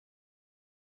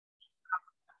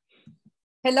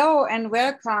Hello and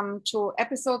welcome to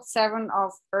episode 7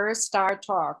 of EarthStar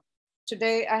Talk.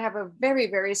 Today I have a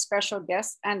very, very special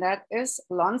guest, and that is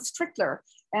Lon Strickler.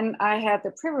 And I had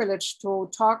the privilege to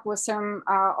talk with him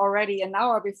already an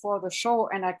hour before the show,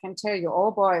 and I can tell you, oh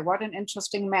boy, what an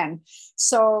interesting man.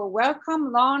 So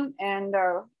welcome, Lon, and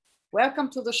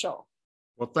welcome to the show.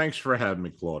 Well, thanks for having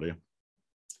me, Claudia.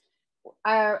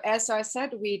 As I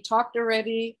said, we talked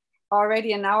already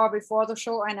an hour before the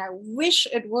show, and I wish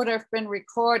it would have been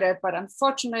recorded, but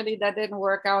unfortunately that didn't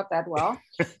work out that well.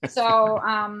 So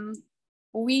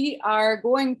we are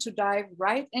going to dive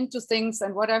right into things,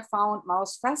 and what I found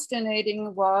most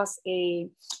fascinating was a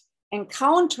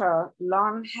encounter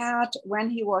Lon had when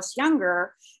he was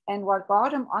younger and what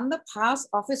got him on the path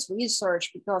of his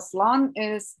research, because Lon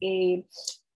is a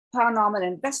paranormal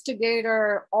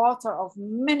investigator, author of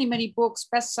many, many books,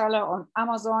 bestseller on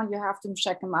Amazon. You have to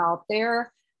check him out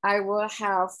there. I will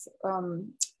have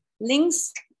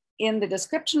links in the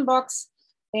description box.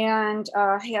 And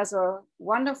he has a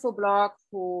wonderful blog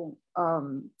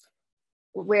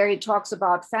where he talks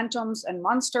about phantoms and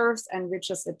monsters, and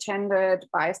which is attended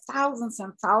by thousands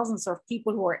and thousands of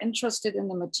people who are interested in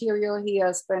the material. He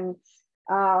has been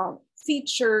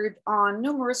featured on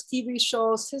numerous TV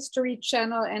shows, History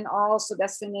Channel, and also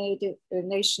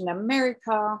Destination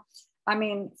America. I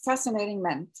mean, fascinating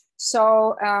man.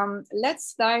 So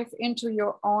let's dive into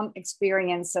your own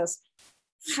experiences.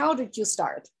 How did you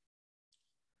start?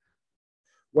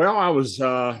 Well, I was,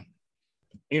 I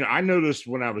noticed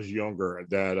when I was younger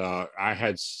that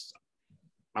I was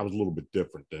a little bit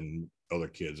different than other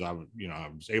kids. I was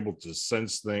able to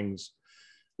sense things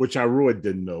which I really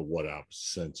didn't know what I was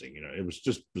sensing. It was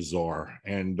just bizarre.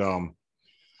 And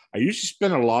I used to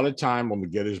spend a lot of time on the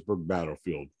Gettysburg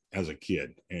battlefield as a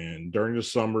kid. And during the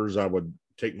summers, I would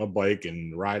take my bike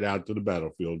and ride out to the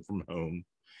battlefield from home.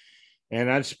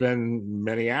 And I'd spend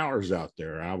many hours out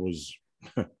there. I was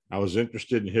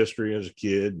interested in history as a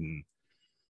kid.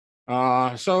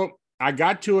 And so I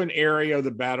got to an area of the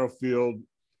battlefield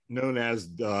known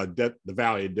as the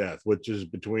Valley of Death, which is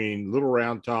between Little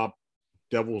Round Top,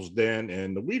 Devil's Den,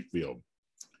 and the wheat field.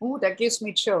 Oh, that gives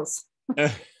me chills.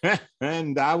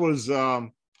 And I was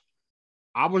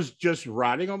just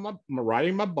riding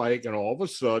my bike, and all of a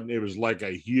sudden it was like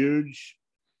a huge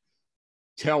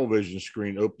television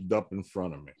screen opened up in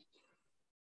front of me.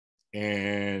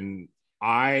 And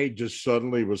I just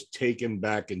suddenly was taken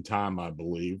back in time, I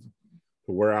believe,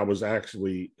 to where I was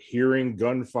actually hearing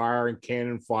gunfire and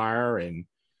cannon fire and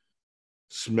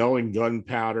smelling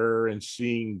gunpowder and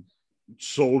seeing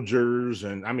soldiers,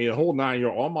 and I mean the whole nine.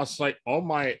 All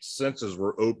my senses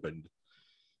were opened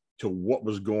to what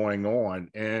was going on,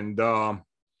 and I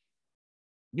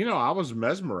was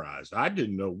mesmerized. I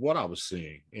didn't know what I was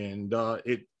seeing, and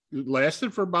it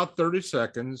lasted for about 30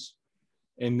 seconds,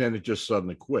 and then it just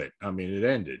suddenly quit. I mean, it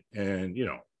ended, and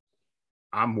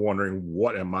I'm wondering,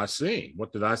 what am I seeing?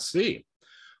 What did I see?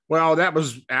 Well, that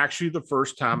was actually the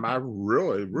first time I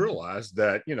really realized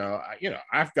that,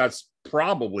 I've got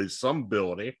probably some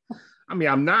ability. I mean,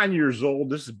 I'm 9 years old.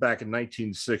 This is back in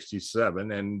 1967.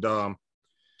 And,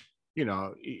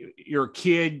 you're a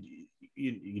kid.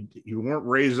 You weren't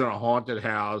raised in a haunted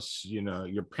house.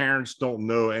 Your parents don't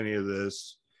know any of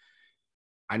this.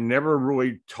 I never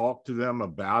really talked to them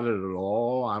about it at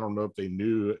all. I don't know if they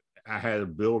knew I had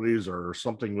abilities or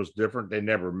something was different. They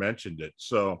never mentioned it.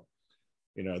 So,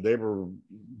 they were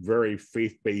very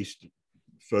faith-based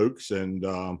folks, and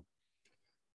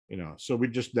so we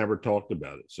just never talked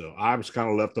about it. So I was kind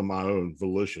of left on my own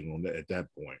volition at that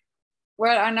point.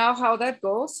 Well, I know how that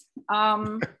goes,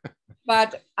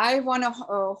 but I want to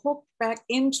hook back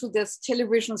into this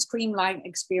television screen-like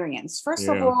experience. First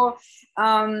of all,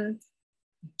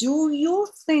 do you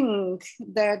think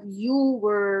that you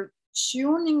were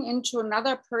tuning into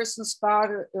another person's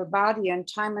body and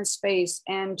time and space,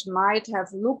 and might have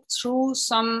looked through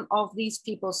some of these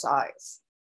people's eyes?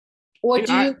 Or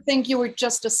do you think you were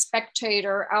just a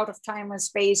spectator out of time and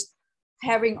space,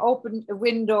 having opened a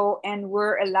window and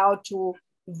were allowed to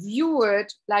view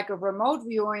it like a remote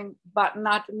viewing, but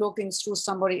not looking through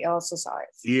somebody else's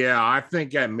eyes? Yeah, I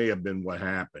think that may have been what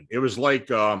happened. It was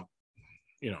like, I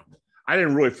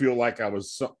didn't really feel like I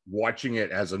was watching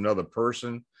it as another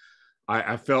person.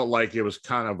 I felt like it was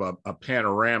kind of a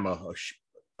panorama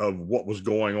of what was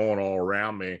going on all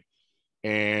around me,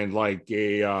 and like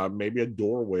maybe a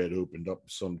doorway had opened up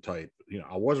of some type.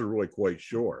 I wasn't really quite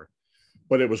sure,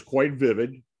 but it was quite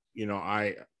vivid.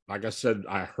 Like I said,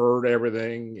 I heard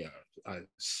everything. I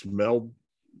smelled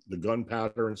the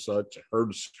gunpowder and such. I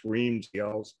heard screams,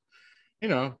 yells.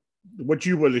 What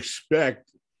you would expect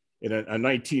in a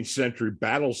 19th century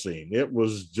battle scene. It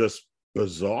was just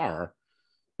bizarre.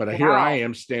 But Wow. here I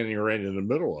am standing right in the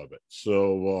middle of it.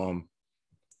 So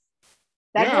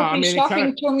that yeah, would be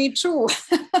shocking to me too.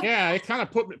 Yeah, it kind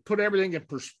of put everything in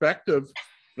perspective.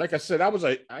 Like I said,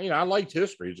 I liked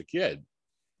history as a kid.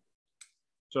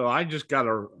 So I just got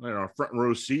a front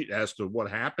row seat as to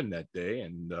what happened that day.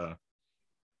 And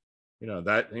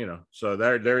so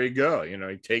there you go.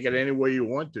 You take it any way you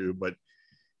want to, but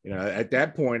at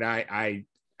that point I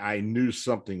knew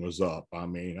something was up. I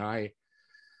mean, I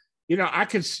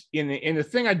could, in the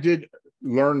thing I did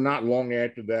learn not long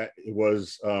after that, it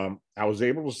was I was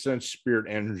able to sense spirit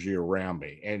energy around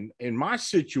me. And in my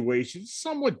situation, it's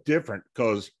somewhat different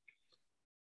because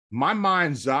my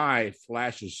mind's eye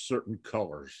flashes certain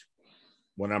colors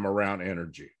when I'm around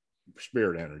energy,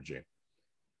 spirit energy,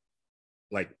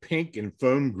 like pink and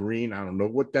foam green. I don't know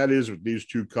what that is with these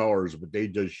two colors, but they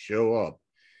just show up.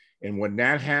 And when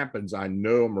that happens, I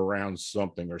know I'm around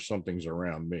something or something's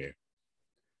around me.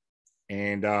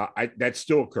 And that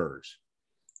still occurs.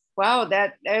 Wow,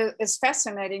 that is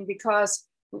fascinating, because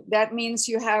that means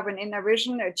you have an inner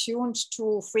vision attuned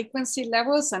to frequency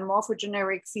levels and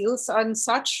morphogeneric fields and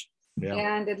such. Yeah.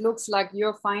 And it looks like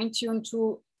you're fine-tuned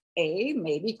to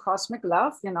maybe cosmic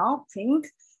love, pink,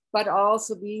 but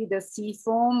also be the sea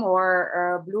foam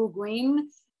or blue-green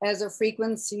as a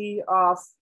frequency of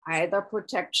either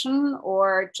protection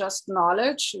or just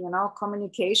knowledge,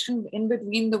 communication in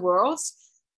between the worlds.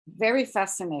 Very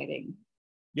fascinating.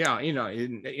 Yeah,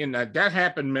 that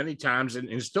happened many times, and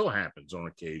it still happens on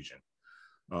occasion.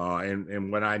 And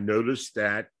when I notice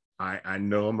that, I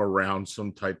know I'm around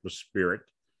some type of spirit,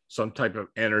 some type of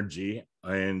energy,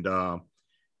 and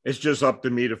it's just up to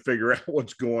me to figure out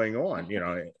what's going on.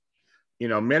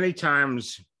 Many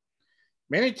times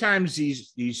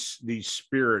these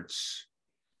spirits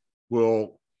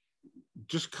will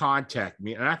just contact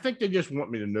me, and I think they just want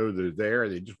me to know they're there.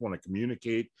 They just want to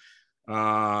communicate.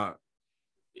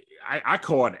 I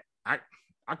call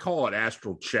it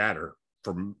astral chatter,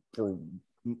 for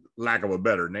lack of a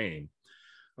better name.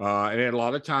 And a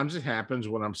lot of times it happens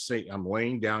when I'm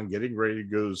laying down, getting ready to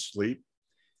go to sleep,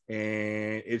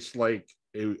 and it's like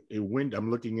a window.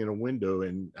 I'm looking in a window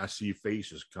and I see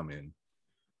faces come in,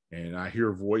 and I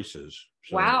hear voices.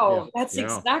 So, wow, that's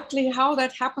exactly how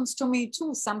that happens to me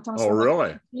too. Sometimes when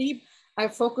really? I sleep, I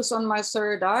focus on my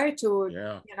third eye to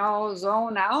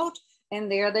zone out. And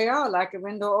there they are, like a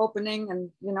window opening,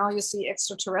 and you see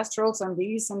extraterrestrials and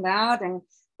these and that, and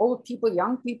old people,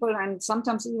 young people, and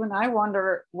sometimes even I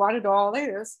wonder what it all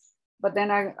is. But then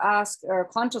I ask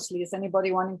consciously, is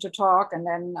anybody wanting to talk? And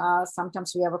then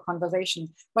sometimes we have a conversation.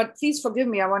 But please forgive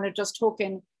me, I want to just hook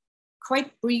in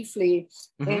quite briefly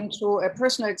into a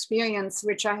personal experience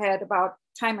which I had about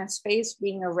time and space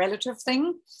being a relative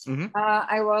thing.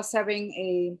 I was having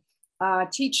a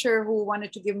teacher who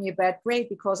wanted to give me a bad grade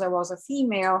because I was a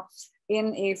female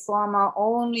in a former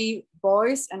only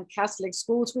boys and Catholic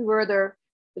schools. We were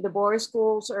the boys'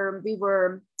 schools, or we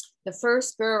were the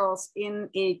first girls in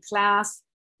a class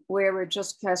where we're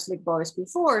just Catholic boys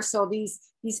before. So these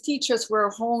teachers were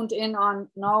honed in on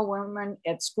no women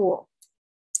at school.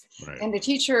 Right. And the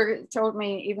teacher told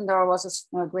me, even though I was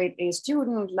a grade A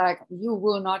student, like, you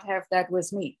will not have that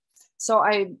with me. So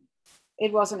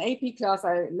it was an AP class.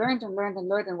 I learned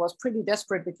and was pretty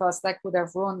desperate because that could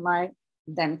have ruined my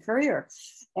then career.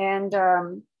 And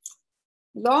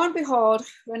lo and behold,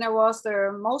 when I was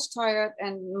the most tired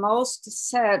and most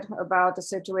sad about the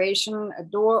situation, a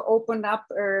door opened up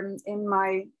in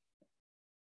my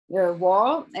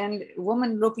wall, and a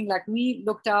woman looking like me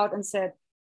looked out and said,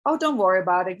 "Oh, don't worry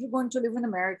about it. You're going to live in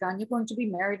America and you're going to be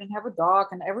married and have a dog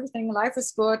and everything. Life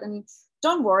is good. And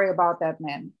don't worry about that,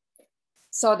 man."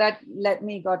 So that let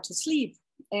me go to sleep.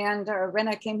 And when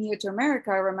I came here to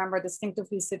America, I remember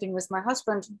distinctively sitting with my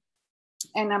husband,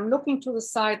 and I'm looking to the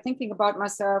side, thinking about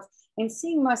myself and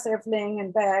seeing myself laying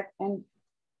in bed and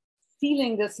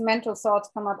feeling this mental thoughts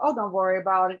come up. "Oh, don't worry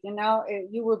about it.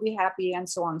 You will be happy," and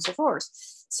so on and so forth.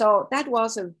 So that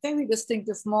was a very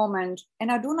distinctive moment. And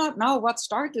I do not know what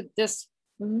started this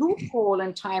loophole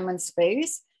in time and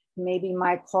space. Maybe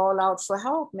my call out for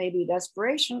help, maybe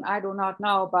desperation. I do not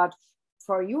know, but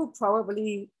for you,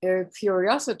 probably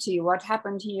curiosity, what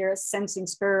happened here, sensing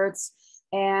spirits,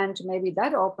 and maybe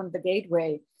that opened the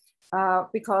gateway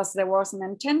because there was an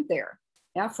intent there.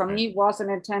 Yeah, for me, it was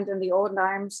an intent in the old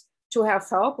times to have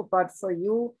help, but for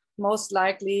you, most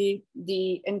likely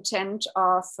the intent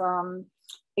of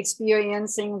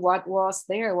experiencing what was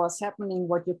there, was happening,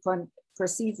 what you can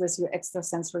perceive with your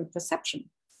extrasensory perception.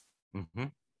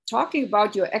 Talking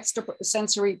about your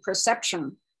extrasensory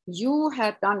perception, you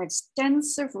had done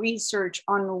extensive research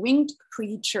on winged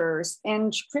creatures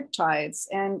and cryptids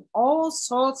and all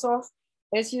sorts of,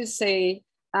 as you say,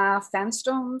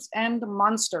 phantoms and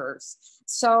monsters.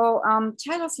 So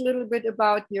tell us a little bit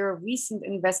about your recent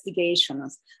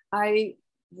investigations. I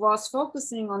was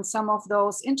focusing on some of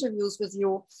those interviews with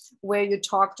you where you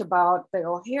talked about the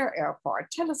O'Hare Airport.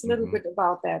 Tell us a little bit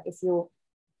about that if you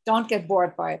don't get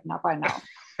bored by it by now.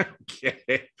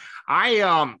 Okay.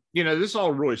 This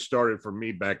all really started for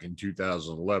me back in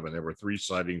 2011. There were 3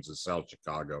 sightings in South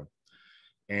Chicago.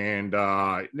 And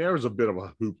there was a bit of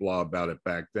a hoopla about it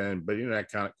back then, but that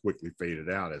kind of quickly faded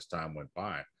out as time went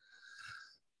by.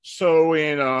 So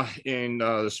in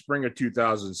the spring of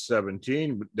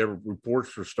 2017, there were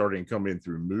reports were starting to come in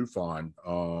through MUFON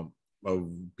of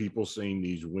people seeing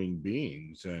these winged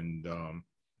beings. And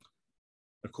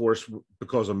of course,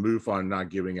 because of MUFON not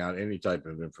giving out any type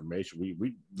of information,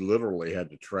 we literally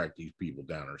had to track these people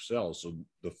down ourselves. So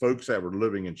the folks that were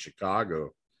living in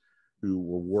Chicago who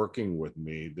were working with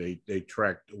me, they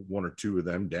tracked 1 or 2 of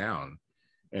them down.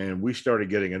 And we started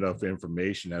getting enough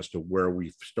information as to where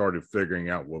we started figuring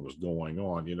out what was going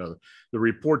on. The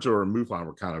reports over MUFON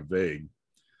were kind of vague.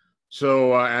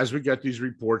 So as we got these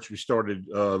reports, we started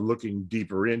looking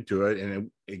deeper into it,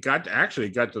 and it got to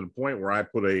the point where I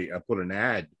put an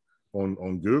ad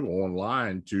on Google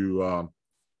online to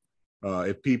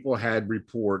if people had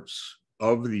reports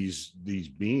of these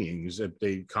beings, if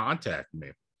they'd contact me.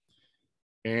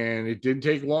 And it didn't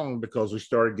take long because we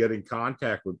started getting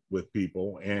contact with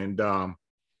people. And,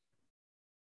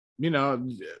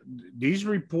 these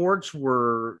reports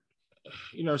were,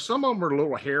 some of them were a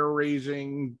little hair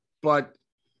raising, but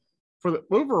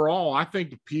overall, I think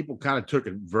the people kind of took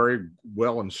it very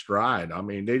well in stride. I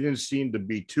mean, they didn't seem to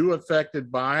be too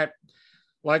affected by it.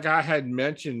 Like I had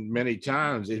mentioned many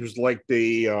times, it was like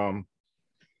they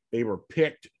were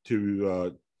picked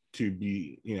to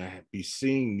be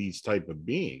seeing these type of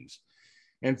beings.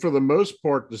 And for the most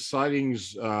part, the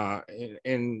sightings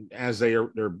and as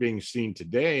they're being seen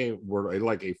today were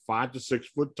like a 5 to 6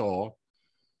 foot tall,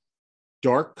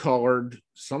 dark colored,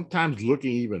 sometimes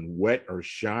looking even wet or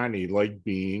shiny like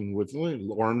being with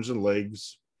arms and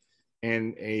legs,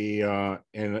 and a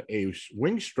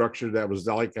wing structure that was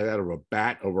like that of a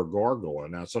bat or a gargoyle.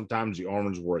 Now sometimes the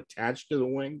arms were attached to the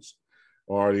wings,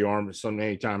 or the arms,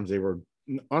 many times they were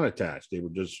unattached. They were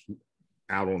just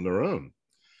out on their own.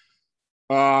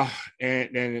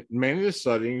 And many of the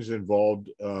sightings involved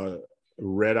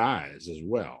red eyes as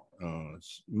well.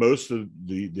 Most of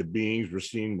the beings were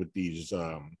seen with these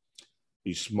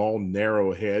small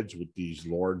narrow heads with these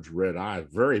large red eyes,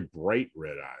 very bright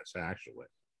red eyes actually.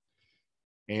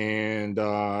 And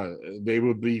they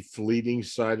would be fleeting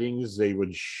sightings. They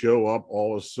would show up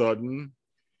all of a sudden,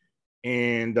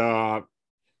 and a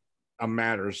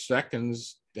matter of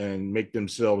seconds, and make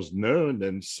themselves known,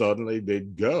 then suddenly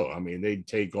they'd go. I mean, they'd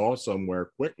take off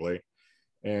somewhere quickly,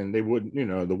 and they wouldn't,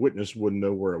 the witness wouldn't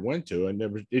know where it went to.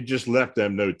 And it just left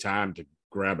them no time to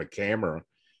grab a camera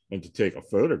and to take a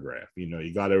photograph.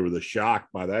 You got over the shock.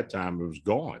 By that time, it was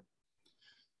gone.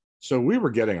 So we were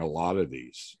getting a lot of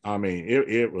these. I mean,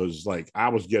 it was like I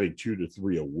was getting 2 to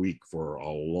 3 a week for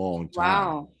a long time.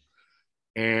 Wow.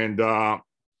 And,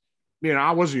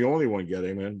 I wasn't the only one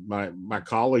getting them. My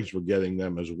colleagues were getting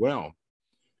them as well.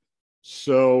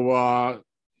 So,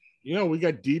 we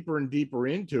got deeper and deeper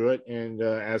into it. And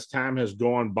as time has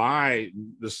gone by,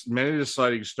 many of the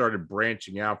sightings started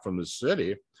branching out from the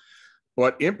city.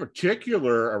 But in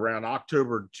particular, around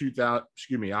October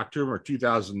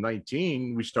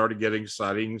 2019, we started getting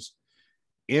sightings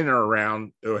in or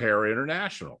around O'Hare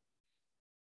International.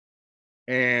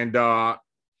 And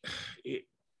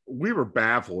we were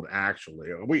baffled, actually.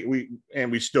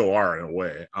 We still are in a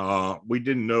way. We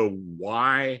didn't know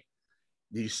why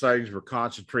these sightings were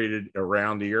concentrated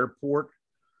around the airport.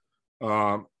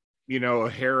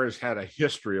 O'Hare has had a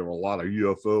history of a lot of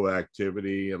UFO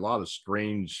activity, a lot of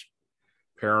strange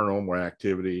paranormal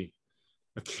activity.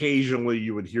 Occasionally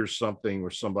you would hear something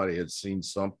where somebody had seen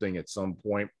something at some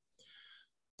point.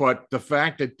 But the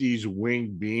fact that these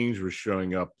winged beings were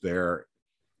showing up there,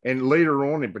 and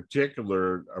later on in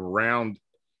particular around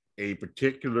a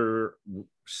particular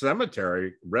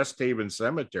cemetery, Rest Haven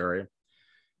Cemetery,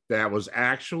 that was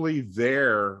actually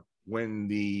there when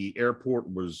the airport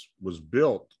was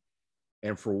built,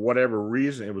 and for whatever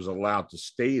reason it was allowed to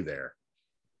stay there.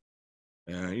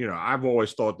 And I've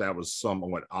always thought that was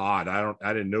somewhat odd. I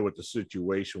didn't know what the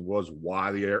situation was,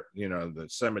 why the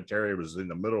cemetery was in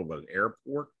the middle of an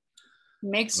airport.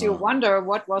 Makes you wonder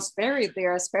what was buried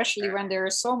there, especially when there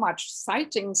is so much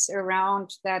sightings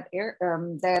around that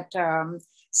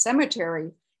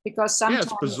cemetery. because Yeah, it's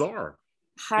sometimes bizarre.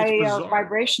 higher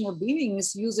vibrational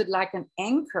beings use it like an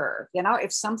anchor. You know,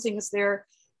 if something is there,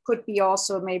 could be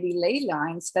also maybe ley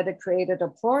lines that have created a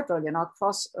portal, you know,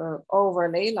 cross over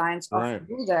ley lines, often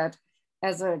do that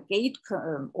as a gate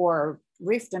or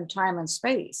rift in time and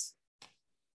space.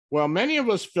 Well, many of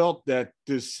us felt that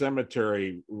this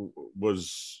cemetery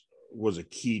was a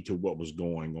key to what was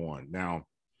going on. Now,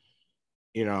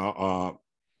 you know,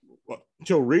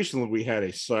 until recently, we had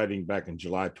a sighting back in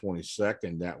July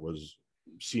 22nd that was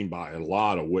seen by a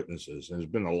lot of witnesses, and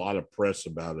there's been a lot of press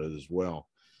about it as well.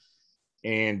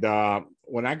 And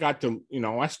when I got to, you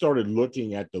know, I started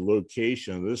looking at the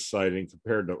location of this sighting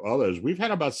compared to others. We've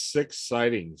had about 6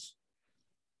 sightings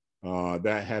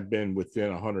that have been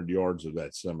within 100 yards of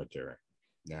that cemetery.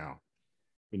 Now,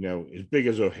 you know, as big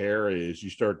as O'Hare is, you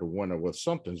start to wonder, well,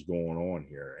 something's going on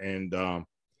here. And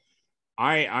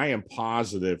I am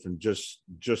positive from just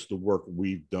the work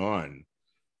we've done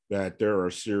that there are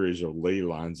a series of ley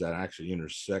lines that actually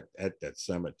intersect at that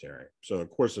cemetery. So, of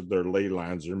course, if they're ley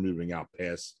lines, they're moving out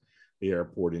past the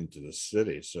airport into the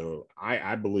city. So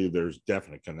I believe there's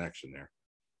definite connection there.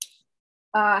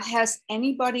 Has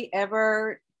anybody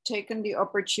ever taken the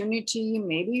opportunity,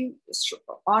 maybe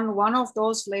on one of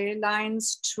those ley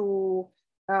lines, to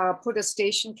put a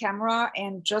station camera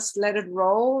and just let it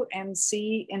roll and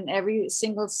see in every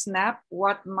single snap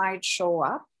what might show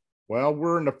up? Well,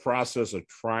 we're in the process of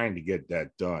trying to get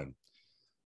that done.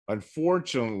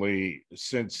 Unfortunately,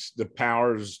 since the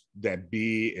powers that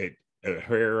be at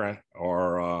O'Hare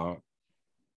are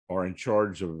in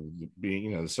charge of being,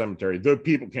 you know, the cemetery, though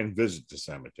people can visit the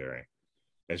cemetery.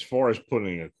 As far as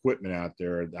putting equipment out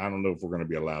there, I don't know if we're going to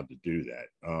be allowed to do that.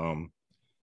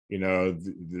 You know,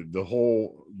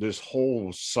 this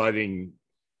whole sighting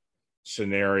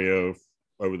scenario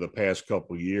over the past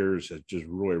couple of years has just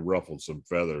really ruffled some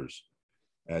feathers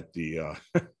at the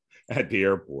at the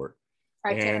airport.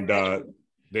 And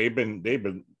they've been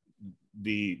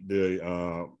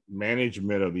the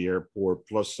management of the airport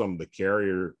plus some of the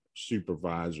carrier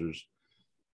supervisors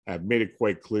have made it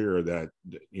quite clear that,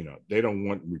 you know, they don't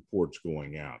want reports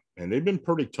going out, and they've been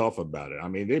pretty tough about it. I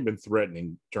mean, they've been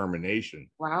threatening termination.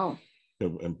 Wow.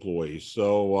 Of employees.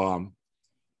 So,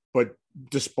 but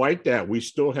despite that, we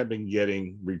still have been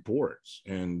getting reports,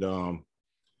 and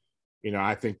you know,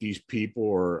 I think these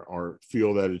people are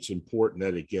feel that it's important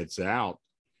that it gets out,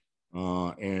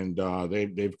 and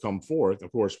they've come forth.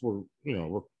 Of course,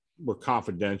 we're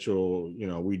confidential. You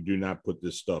know, we do not put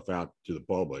this stuff out to the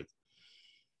public.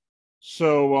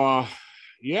 So,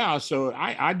 yeah, so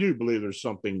I do believe there's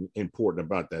something important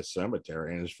about that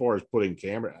cemetery. And as far as putting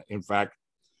camera, in fact,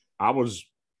 I was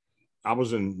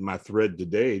in my thread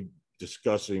today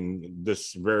discussing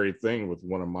this very thing with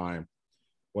one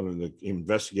of the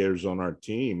investigators on our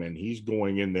team, and he's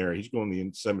going in there. He's going to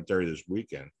the cemetery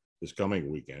this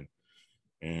coming weekend,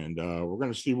 and we're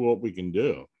going to see what we can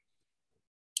do.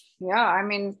 Yeah, I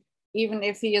mean, even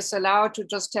if he is allowed to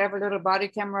just have a little body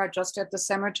camera just at the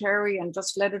cemetery and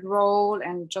just let it roll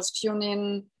and just tune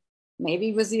in,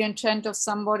 maybe with the intent of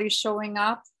somebody showing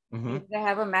up, if they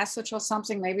have a message or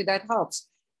something, maybe that helps.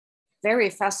 Very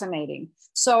fascinating.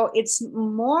 So it's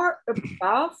more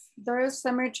above the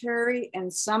cemetery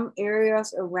and some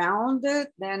areas around it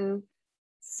than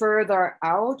further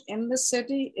out in the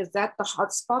city. Is that the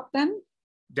hotspot then?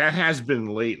 That has been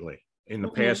lately. In the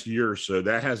past year or so,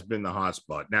 that has been the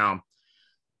hotspot. Now,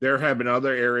 there have been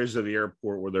other areas of the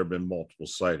airport where there have been multiple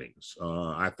sightings.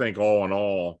 I think all in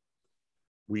all,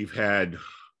 we've had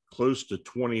close to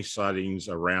 20 sightings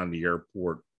around the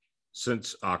airport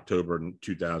since October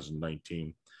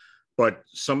 2019. But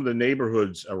some of the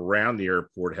neighborhoods around the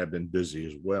airport have been busy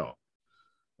as well.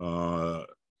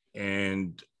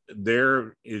 And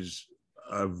there is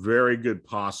a very good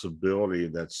possibility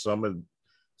that some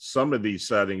of these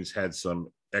sightings had some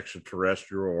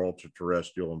extraterrestrial or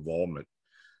ultra-terrestrial involvement.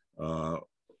 I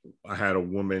had a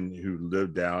woman who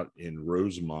lived out in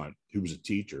Rosemont who was a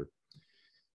teacher,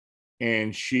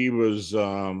 and she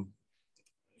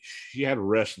had a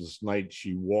restless night.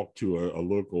 She walked to a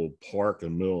local park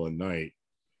in the middle of the night.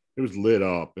 It was lit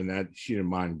up, and that she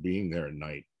didn't mind being there at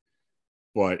night.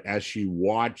 But as she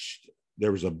watched,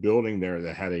 there was a building there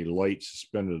that had a light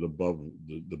suspended above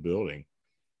the building.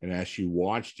 And as she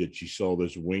watched it, she saw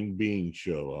this winged being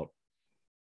show up,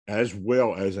 as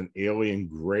well as an alien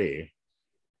gray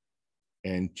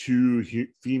and 2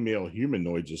 female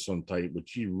humanoids of some type, which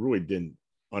she really didn't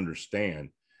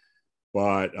understand.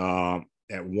 But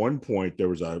at one point, there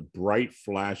was a bright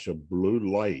flash of blue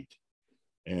light,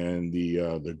 and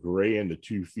the gray and the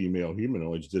 2 female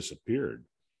humanoids disappeared.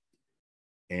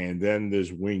 And then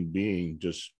this winged being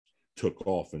just took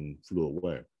off and flew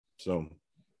away. So,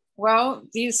 well,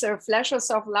 these are flashes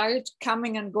of light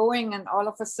coming and going, and all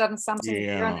of a sudden something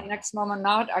here and the next moment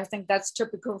not. I think that's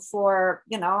typical for,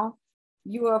 you know,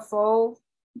 UFO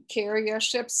carrier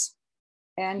ships.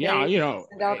 And yeah, you know,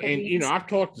 and you know, I've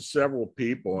talked to several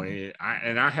people,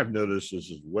 and I have noticed this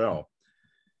as well.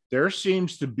 There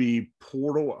seems to be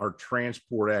portal or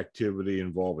transport activity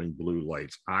involving blue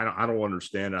lights. I don't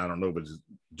understand. I don't know, but it's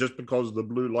just because of the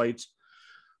blue lights.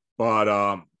 But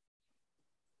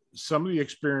some of the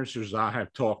experiencers I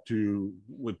have talked to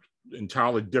with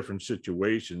entirely different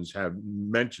situations have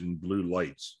mentioned blue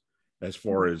lights, as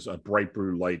far as a bright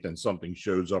blue light, then something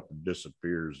shows up and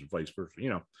disappears, and vice versa. You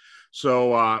know,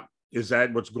 so is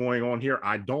that what's going on here?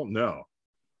 I don't know.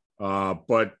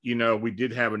 But you know, we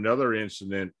did have another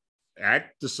incident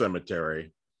at the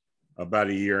cemetery about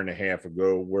a year and a half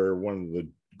ago, where one of the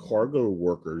cargo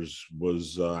workers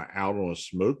was out on a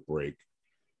smoke break,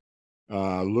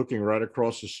 looking right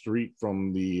across the street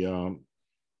from the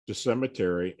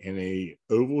cemetery, and a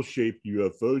oval-shaped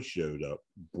UFO showed up,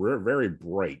 very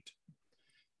bright.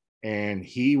 And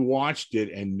he watched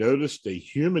it and noticed a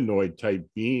humanoid type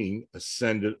being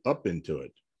ascended up into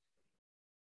it.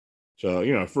 So,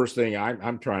 you know, first thing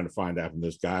I'm trying to find out from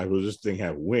this guy, was this thing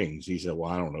have wings? He said,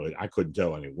 well, I don't know. I couldn't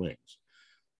tell any wings.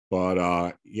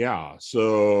 But yeah,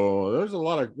 so there's a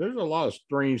lot of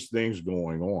strange things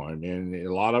going on, and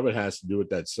a lot of it has to do with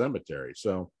that cemetery.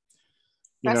 So,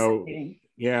 you know,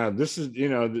 yeah, this is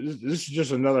this is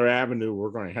just another avenue we're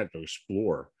going to have to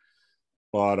explore.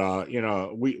 But you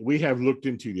know, we have looked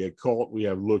into the occult, we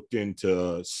have looked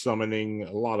into summoning,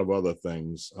 a lot of other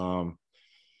things.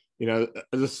 You know,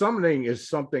 the summoning is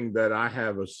something that I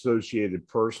have associated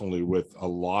personally with a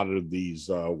lot of these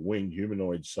winged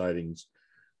humanoid sightings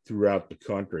throughout the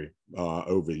country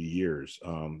over the years.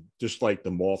 Just like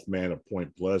the Mothman of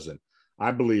Point Pleasant,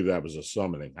 I believe that was a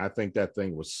summoning. I think that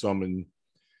thing was summoned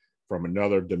from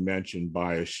another dimension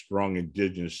by a strong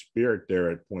indigenous spirit there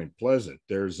at Point Pleasant.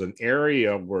 There's an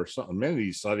area where many of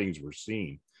these sightings were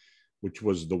seen, which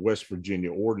was the West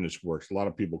Virginia Ordnance Works. A lot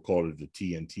of people called it the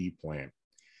TNT plant.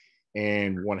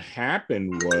 And what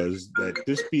happened was that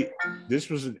this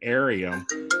was an area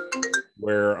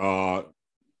where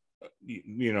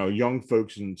you know, young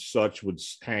folks and such would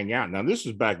hang out. Now, this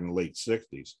was back in the late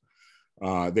 60s.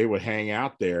 They would hang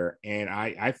out there, and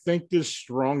I think this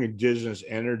strong indigenous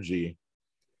energy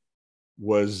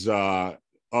was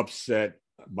upset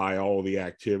by all the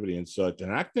activity and such,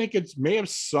 and I think it may have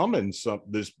summoned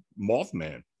this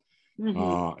Mothman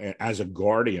as a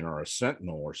guardian or a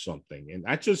sentinel or something. And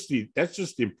that's just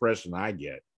the impression I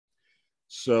get.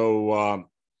 So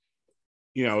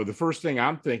you know, the first thing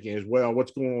I'm thinking is, well,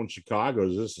 what's going on in Chicago?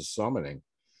 Is this a summoning?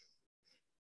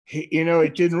 You know,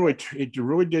 it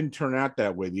really didn't turn out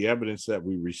that way. The evidence that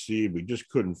we received, we just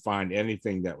couldn't find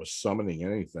anything that was summoning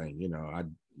anything. You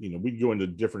know, we'd go into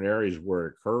different areas where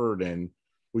it occurred, and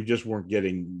we just weren't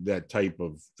getting that type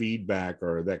of feedback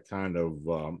or that kind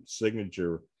of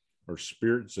signature or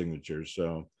spirit signature.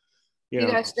 So, you know,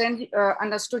 did I stand,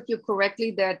 understood you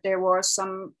correctly that there was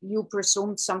you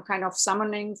presumed some kind of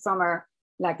summoning from a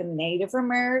Native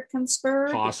American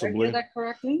spirit? Possibly. Did I hear that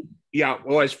correctly? Yeah.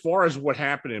 Well, as far as what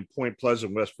happened in Point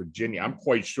Pleasant, West Virginia, I'm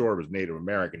quite sure it was Native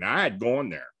American. I had gone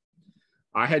there.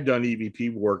 I had done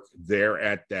EVP work there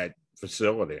at that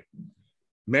facility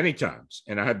many times,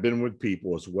 and I had been with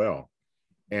people as well.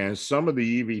 And some of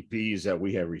the EVPs that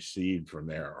we have received from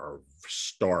there are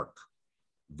stark,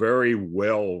 very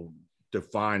well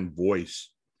defined voice.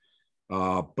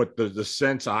 But the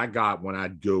sense I got when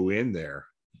I'd go in there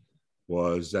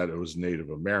was that it was Native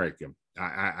American.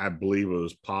 I believe it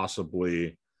was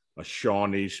possibly a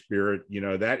Shawnee spirit. You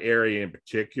know, that area in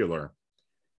particular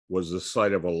was the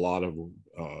site of a lot of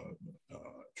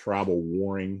tribal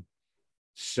warring,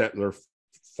 settler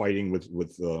fighting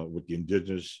with the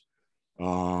indigenous.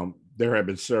 There have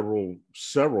been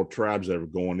several tribes that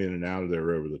have gone in and out of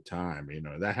there over the time. You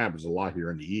know, that happens a lot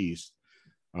here in the East.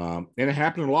 And it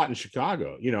happened a lot in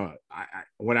Chicago. You know,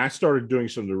 when I started doing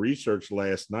some of the research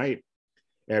last night,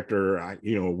 after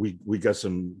we got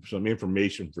some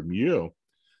information from you,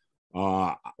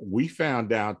 we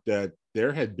found out that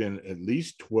there had been at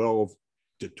least 12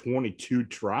 to 22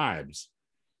 tribes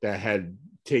that had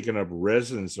taken up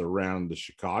residence around the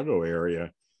Chicago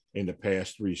area in the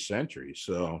past 3 centuries.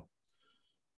 So,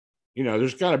 you know,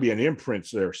 there's got to be an imprint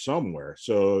there somewhere.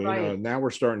 So, you know, now we're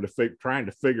starting to trying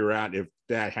to figure out if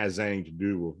that has anything to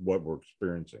do with what we're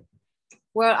experiencing.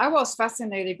 Well, I was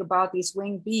fascinated about these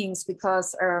winged beings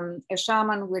because a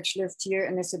shaman which lived here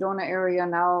in the Sedona area,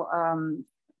 now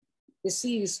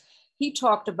deceased, he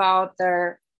talked about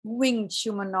their winged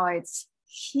humanoids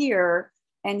here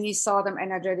and he saw them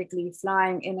energetically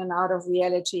flying in and out of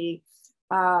reality,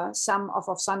 some off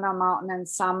of Thunder Mountain and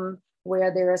some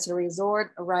where there is a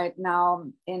resort right now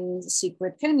in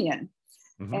Secret Canyon.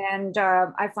 Mm-hmm. And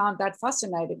I found that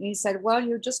fascinating. He said, well,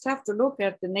 you just have to look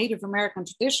at the Native American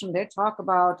tradition. They talk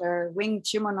about winged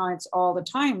humanoids all the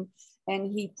time.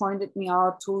 And he pointed me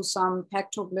out to some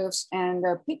petroglyphs and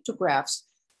pictographs.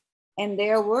 And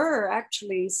there were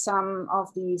actually some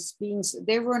of these beings.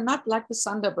 They were not like the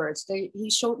Thunderbirds. He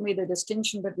showed me the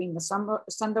distinction between the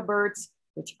Thunderbirds,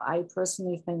 which I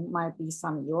personally think might be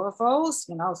some UFOs,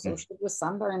 associated with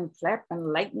thunder and clap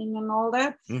and lightning and all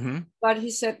that. Mm-hmm. But he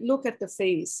said, look at the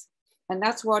face. And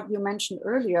that's what you mentioned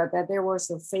earlier, that there was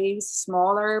a face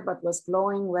smaller, but with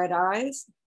glowing red eyes.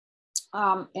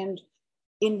 And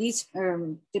in these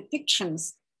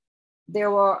depictions, there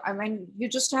were, you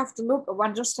just have to look,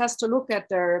 one just has to look at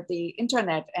the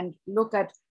internet and look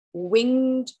at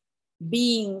winged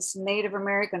beings, Native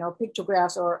American or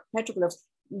pictographs or petroglyphs.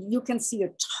 You can see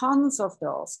tons of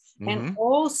those, mm-hmm. and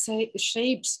all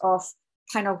shapes of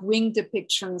kind of wing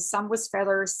depictions, some with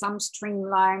feathers, some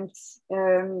streamlined,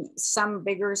 some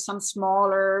bigger, some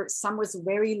smaller, some with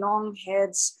very long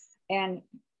heads, and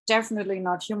definitely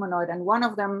not humanoid. And one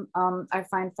of them I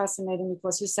find fascinating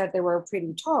because you said they were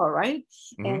pretty tall, right?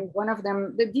 Mm-hmm. And one of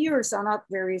them, the deers are not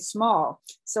very small.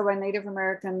 So when Native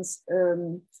Americans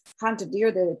hunt a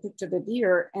deer, they depicted a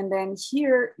deer. And then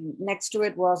here next to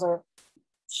it was a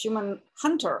human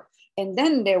hunter. And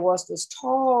then there was this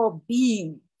tall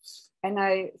being. And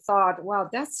I thought, wow,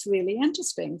 that's really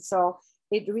interesting. So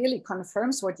it really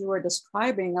confirms what you were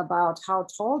describing about how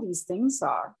tall these things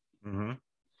are. Mm-hmm.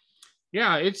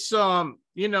 Yeah, it's, from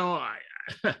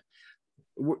the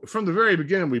very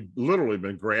beginning, we've literally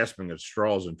been grasping at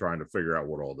straws and trying to figure out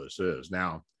what all this is.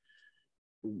 Now,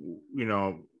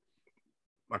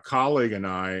 my colleague and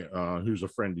I, who's a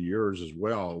friend of yours as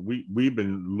well, we've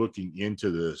been looking into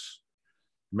this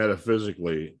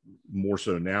metaphysically more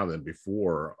so now than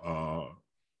before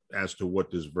as to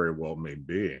what this very well may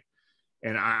be.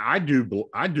 And I do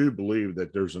believe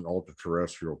that there's an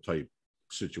ultra-terrestrial type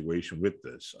situation with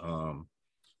this.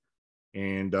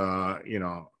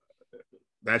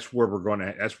 That's where we're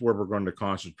going to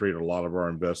concentrate a lot of our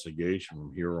investigation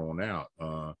from here on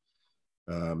out.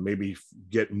 Maybe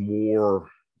get more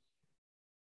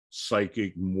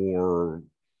psychic, more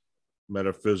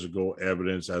metaphysical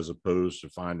evidence as opposed to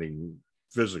finding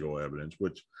physical evidence,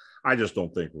 which I just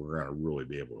don't think we're going to really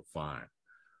be able to find.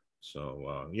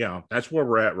 So that's where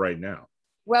we're at right now.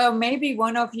 Well, maybe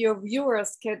one of your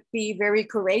viewers could be very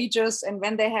courageous, and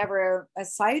when they have a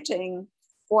sighting,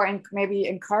 or maybe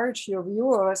encourage your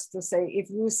viewers to say, if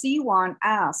you see one,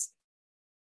 ask,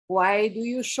 why do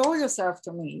you show yourself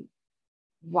to me?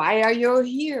 Why are you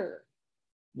here?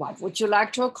 What would you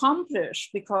like to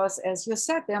accomplish? Because as you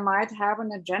said, they might have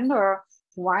an agenda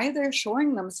why they're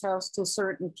showing themselves to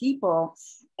certain people.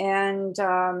 And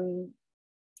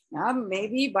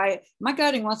maybe my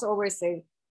guiding ones always say,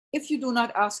 if you do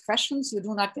not ask questions, you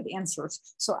do not get answers.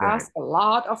 So right. Ask a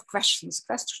lot of questions.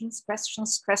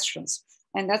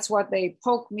 And that's what they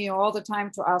poke me all the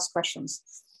time, to ask questions.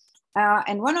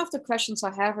 And one of the questions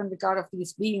I have in regard of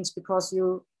these beings, because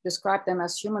you describe them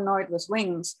as humanoid with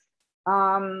wings,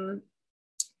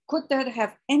 could that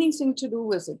have anything to do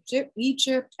with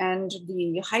Egypt and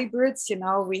the hybrids?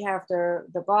 We have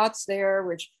the gods there,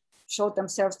 which showed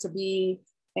themselves to be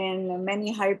in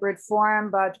many hybrid form,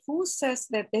 but who says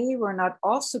that they were not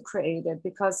also created?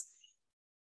 Because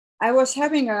I was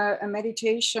having a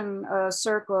meditation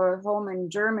circle home in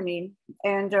Germany,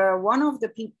 and one of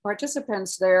the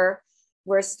participants there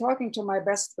was talking to my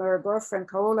best girlfriend,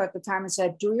 Carola, at the time, and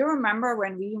said, do you remember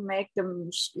when we make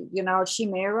them,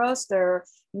 chimeras, they're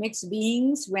mixed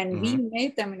beings, when we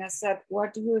made them? And I said,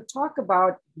 what do you talk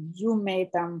about? You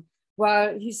made them.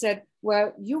 Well, he said,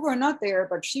 well, you were not there,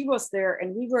 but she was there,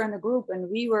 and we were in a group, and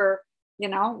we were,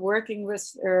 working with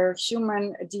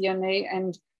human DNA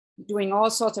and doing all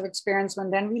sorts of experiments,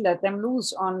 and then we let them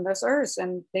loose on this earth,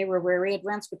 and they were very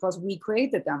advanced because we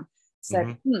created them.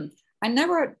 Said, I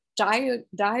never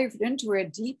dived into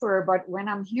it deeper, but when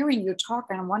I'm hearing you talk,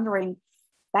 and I'm wondering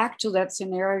back to that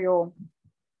scenario,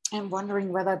 and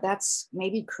wondering whether that's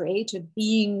maybe created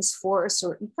beings for a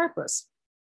certain purpose.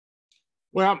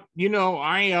 Well,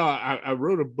 I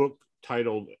wrote a book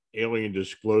titled Alien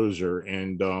Disclosure,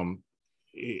 and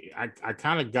I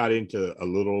kind of got into a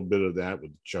little bit of that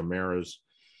with chimeras.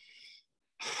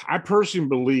 I personally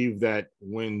believe that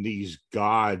when these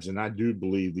gods, and I do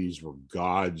believe these were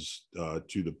gods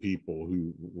to the people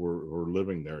who were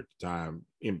living there at the time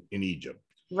in Egypt.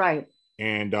 Right.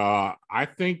 And I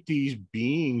think these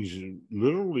beings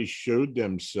literally showed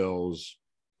themselves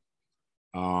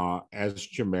as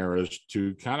chimeras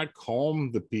to kind of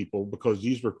calm the people, because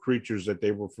these were creatures that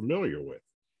they were familiar with.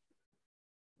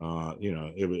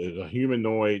 It was a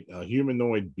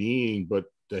humanoid being, but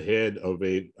the head of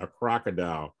a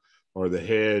crocodile, or the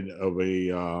head of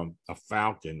a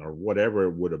falcon, or whatever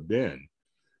it would have been.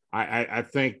 I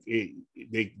think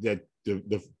that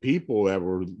the people that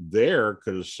were there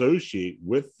could associate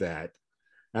with that,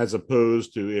 as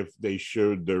opposed to if they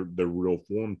showed the real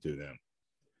form to them.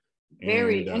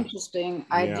 Very interesting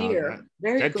idea. Yeah,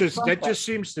 Very that good that just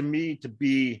seems to me to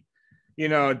be,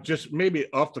 just maybe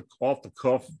off the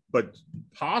cuff, but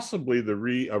possibly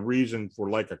a reason for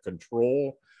like a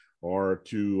control, or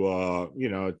to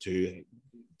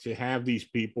to have these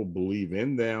people believe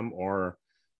in them, or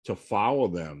to follow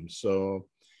them. So,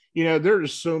 there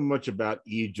is so much about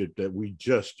Egypt that we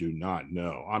just do not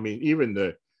know. I mean, even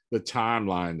the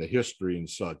timeline, the history and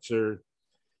such,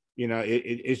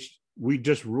 it's, we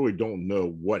just really don't know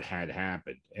what had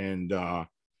happened. And,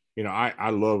 I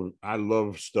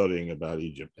love studying about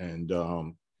Egypt, and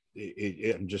I'm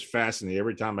just fascinated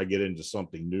every time I get into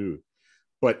something new.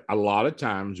 But a lot of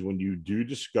times when you do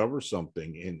discover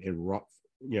something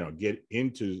and get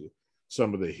into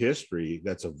some of the history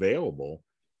that's available,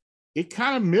 it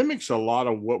kind of mimics a lot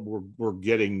of what we're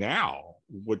getting now,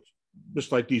 which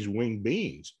just like these winged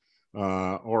beings,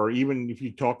 or even if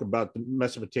you talk about the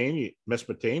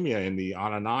Mesopotamia and the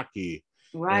Anunnaki,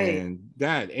 right, and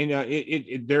that,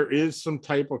 and there is some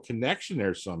type of connection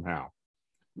there somehow.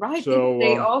 Right. So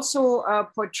They also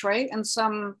portray in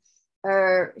some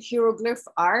hieroglyph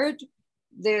art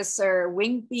this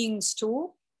winged beings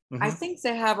too. I think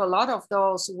they have a lot of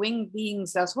those winged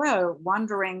beings as well,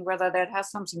 wondering whether that has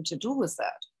something to do with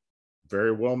that.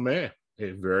 Very well may.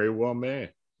 It very well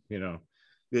may. I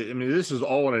mean, this is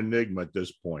all an enigma at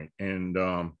this point. And,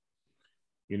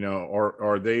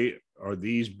 are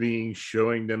these beings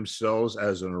showing themselves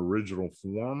as an original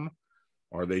form?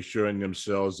 Are they showing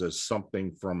themselves as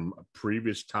something from a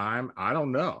previous time? I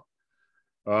don't know.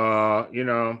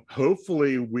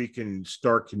 Hopefully we can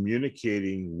start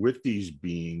communicating with these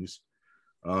beings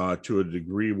to a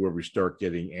degree where we start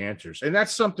getting answers, and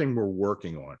that's something we're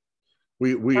working on.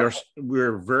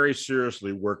 We're very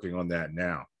seriously working on that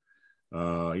now.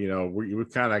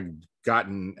 We've kind of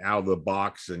gotten out of the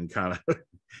box and kind of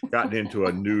gotten into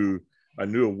a new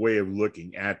way of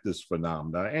looking at this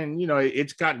phenomenon, and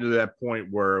it's gotten to that point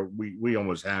where we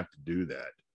almost have to do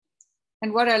that.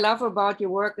 And what I love about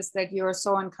your work is that you're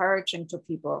so encouraging to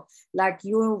people. Like,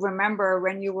 you remember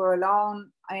when you were alone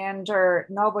and you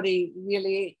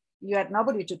had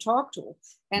nobody to talk to.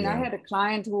 And I had a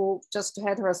client who just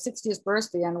had her 60th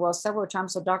birthday and was several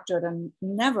times a doctor and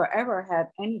never, ever had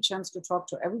any chance to talk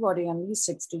to everybody in these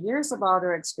 60 years about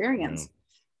her experience,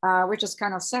 which is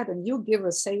kind of sad. And you give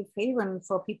a safe haven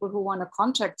for people who want to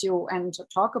contact you and to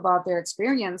talk about their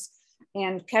experience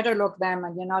and catalog them,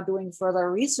 and you're not doing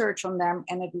further research on them.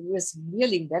 And it was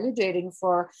really validating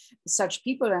for such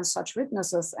people and such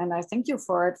witnesses. And I thank you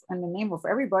for it in the name of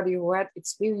everybody who had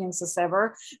experiences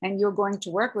ever, and you're going to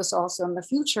work with also in the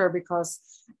future, because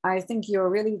I think you're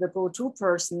really the go-to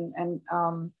person, and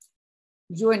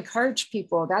you encourage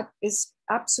people. That is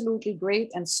absolutely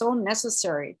great and so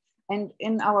necessary. And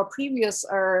in our previous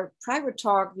private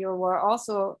talk, you were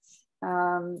also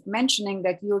mentioning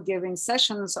that you're giving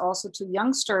sessions also to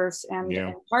youngsters and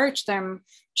encourage them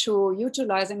to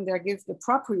utilizing their gift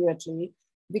appropriately,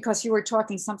 because you were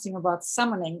talking something about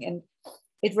summoning, and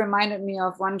it reminded me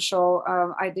of one show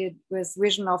I did with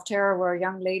Vision of Terror, where a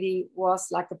young lady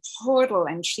was like a portal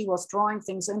and she was drawing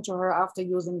things into her after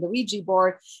using the Ouija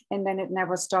board, and then it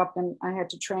never stopped, and I had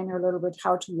to train her a little bit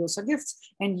how to use her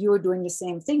gifts. And you're doing the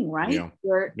same thing, right?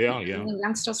 You're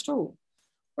youngsters too.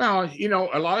 Well,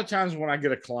 a lot of times when I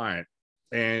get a client,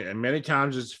 and many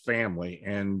times it's family,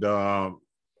 and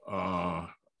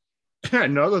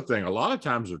another thing, a lot of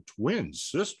times they're twin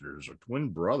sisters or twin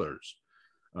brothers.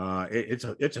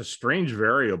 It's a strange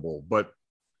variable, but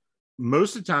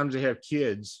most of the times they have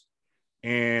kids,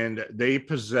 and they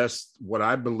possess what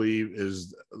I believe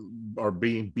are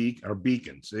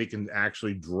beacons. They can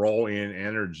actually draw in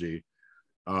energy,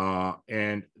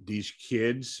 and these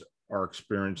kids are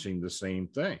experiencing the same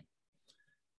thing.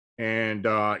 And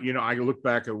I look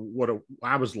back at what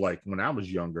I was like when I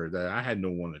was younger, that I had no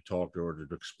one to talk to or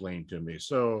to explain to me.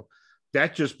 So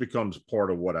that just becomes part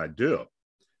of what I do.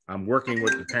 I'm working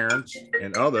with the parents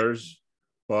and others,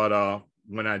 but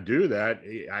when I do that,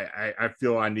 I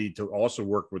feel I need to also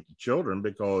work with the children,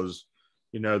 because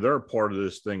they're a part of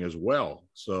this thing as well.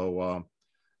 So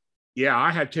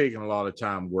I have taken a lot of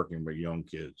time working with young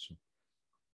kids.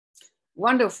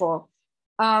 Wonderful.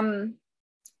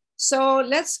 So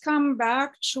let's come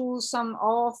back to some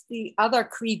of the other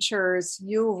creatures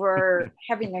you were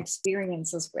having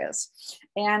experiences with.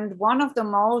 And one of the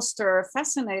most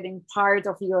fascinating part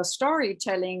of your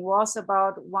storytelling was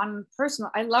about one person.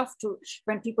 I love to,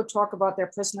 when people talk about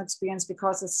their personal experience,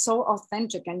 because it's so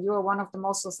authentic, and you are one of the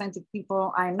most authentic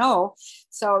people I know.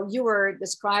 So you were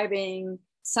describing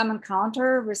some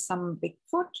encounter with some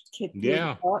Bigfoot. Could you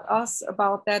tell us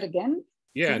about that again?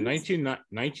 Yeah,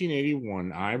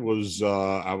 1981, I was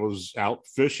out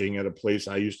fishing at a place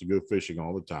I used to go fishing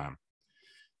all the time.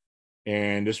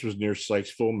 And this was near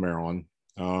Sykesville, Maryland.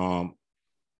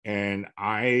 And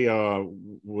I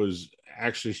was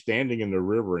actually standing in the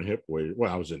river in hip waders.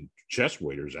 Well, I was in chest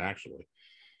waders, actually.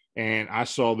 And I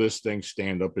saw this thing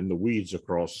stand up in the weeds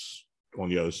across on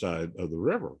the other side of the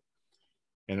river.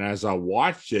 And as I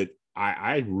watched it,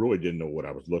 I really didn't know what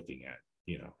I was looking at.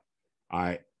 You know,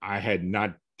 I had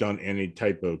not done any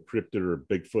type of cryptid or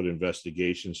Bigfoot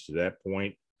investigations to that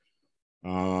point.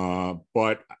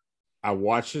 But I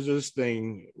watched as this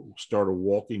thing started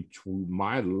walking to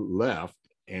my left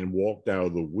and walked out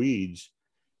of the weeds.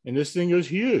 And this thing was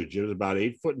huge. It was about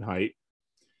 8 foot in height.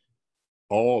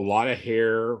 A lot of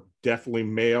hair, definitely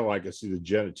male. I could see the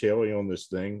genitalia on this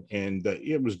thing. And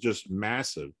it was just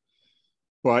massive.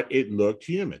 But it looked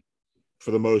human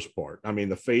for the most part. I mean,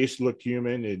 the face looked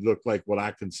human. It looked like what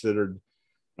I considered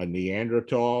a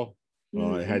Neanderthal.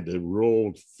 It had the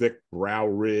real thick brow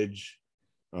ridge,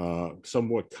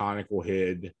 somewhat conical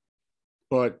head.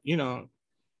 But, you know,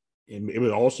 it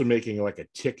was also making like a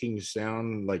ticking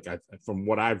sound. Like from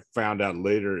what I found out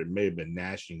later, it may have been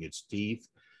gnashing its teeth.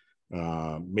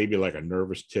 Maybe like a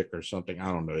nervous tick or something.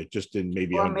 I don't know. It just didn't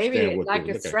maybe understand maybe what like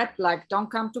a threat, like don't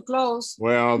come too close.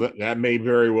 Well, that may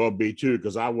very well be too,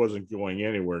 because I wasn't going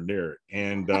anywhere near it.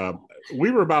 And we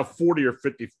were about 40 or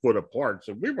 50 foot apart,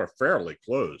 so we were fairly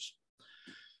close.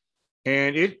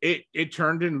 And it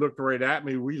turned and looked right at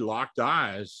me. We locked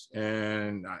eyes.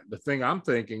 And the thing I'm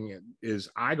thinking is,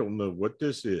 I don't know what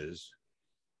this is.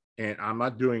 And I'm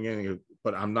not doing anything,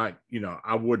 but I'm not, you know,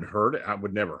 I wouldn't hurt it. I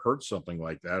would never hurt something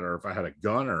like that. Or if I had a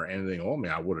gun or anything on me,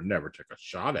 I would have never took a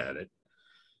shot at it.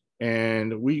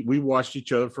 And we watched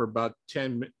each other for about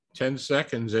 10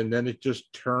 seconds. And then it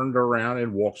just turned around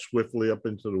and walked swiftly up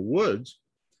into the woods.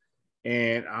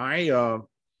 And I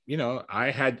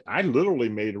literally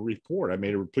made a report. I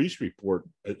made a police report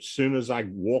as soon as I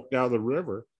walked out of the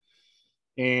river.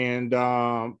 And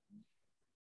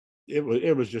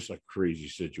it was just a crazy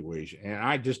situation. And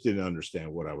I just didn't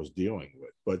understand what I was dealing with.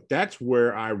 But that's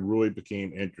where I really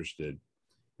became interested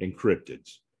in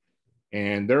cryptids.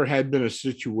 And there had been a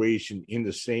situation in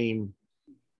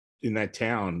that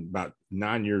town about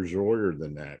 9 years earlier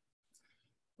than that,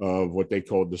 of what they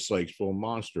called the Sykesville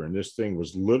Monster. And this thing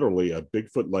was literally a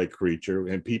Bigfoot-like creature.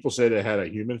 And people said it had a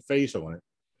human face on it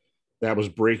that was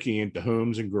breaking into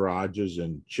homes and garages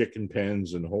and chicken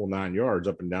pens and the whole 9 yards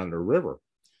up and down the river.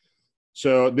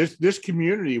 So this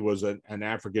community was an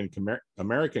African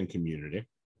American community.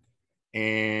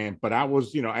 But I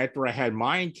was, you know, after I had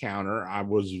my encounter, I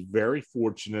was very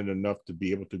fortunate enough to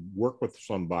be able to work with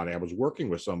somebody. I was working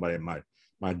with somebody at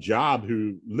my job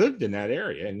who lived in that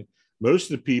area. And most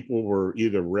of the people were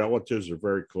either relatives or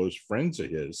very close friends of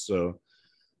his. So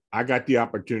I got the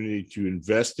opportunity to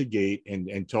investigate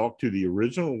and talk to the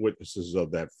original witnesses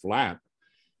of that flap.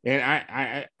 And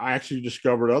I actually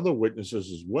discovered other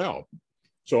witnesses as well.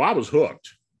 So I was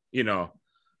hooked, you know.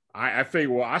 I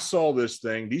figured, well, I saw this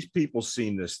thing. These people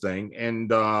seen this thing.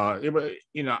 And it was,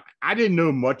 you know, I didn't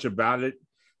know much about it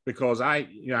because I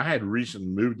had recently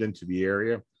moved into the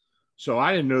area. So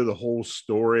I didn't know the whole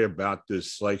story about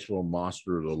this Sykesville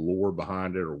Monster, the lore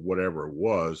behind it or whatever it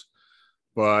was.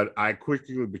 But I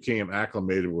quickly became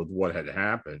acclimated with what had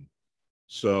happened.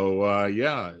 So,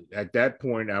 yeah, at that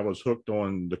point, I was hooked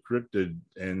on the cryptid.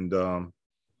 And,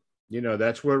 you know,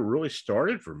 that's where it really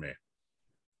started for me.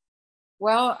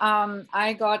 Well,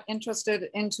 I got interested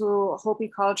into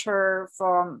Hopi culture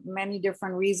for many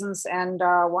different reasons. And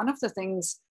one of the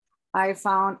things I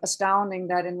found astounding,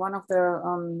 that in one of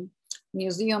the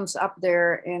museums up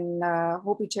there in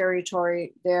Hopi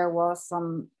territory, there was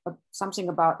something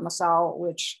about Masao,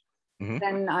 which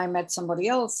then I met somebody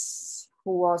else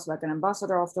who was like an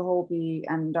ambassador of the Hopi,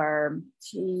 and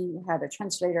he had a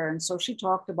translator. And so she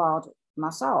talked about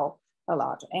Masao a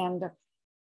lot. And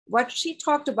what she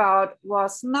talked about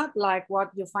was not like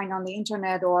what you find on the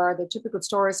internet or the typical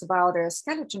stories about a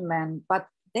skeleton man, but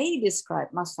they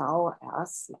described Masao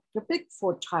as like a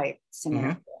Bigfoot type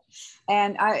scenario.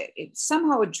 And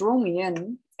somehow it drew me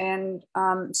in. And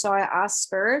so I asked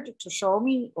Spirit to show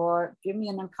me or give me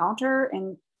an encounter.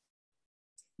 And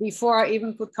before I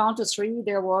even could count to three,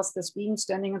 there was this being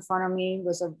standing in front of me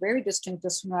with a very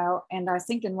distinctive smell. And I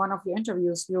think in one of your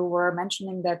interviews, you were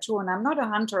mentioning that too. And I'm not a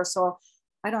hunter, so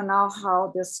I don't know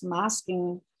how this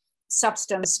masking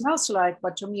substance smells like,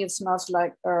 but to me, it smells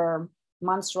like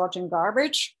months rotting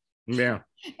garbage. Yeah.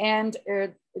 And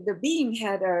the being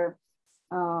had a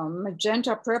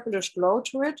magenta purplish glow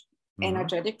to it,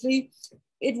 energetically.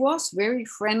 It was very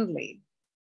friendly.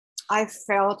 I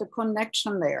felt a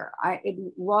connection there. It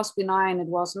was benign. It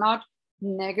was not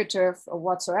negative or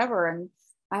whatsoever. And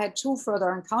I had two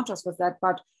further encounters with that,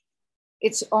 but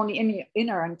it's only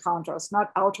inner encounters,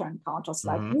 not outer encounters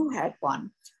like you had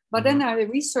one. But then I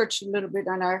researched a little bit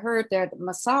and I heard that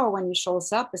Masao, when he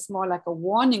shows up, is more like a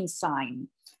warning sign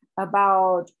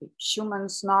about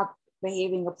humans not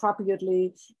behaving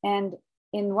appropriately. And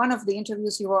in one of the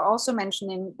interviews, you were also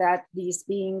mentioning that these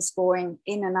beings going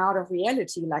in and out of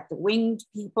reality, like the winged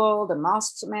people, the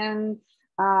masked men,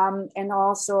 and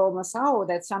also Masao,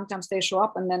 that sometimes they show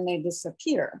up and then they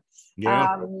disappear.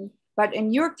 Yeah. But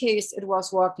in your case, it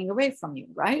was walking away from you,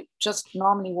 right? Just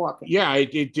normally walking. Yeah,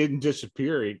 it didn't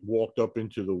disappear. It walked up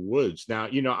into the woods. Now,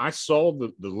 I saw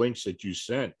the links that you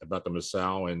sent about the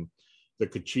Masao and the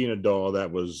Kachina doll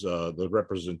that was the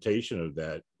representation of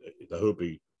that, the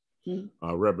Hopi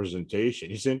representation.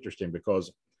 It's interesting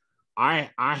because I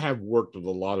have worked with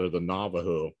a lot of the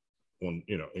Navajo in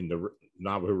the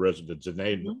Navajo residents,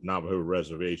 the Navajo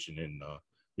reservation in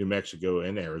New Mexico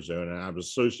and Arizona. And I've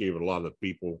associated with a lot of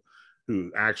people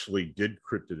who actually did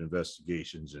cryptid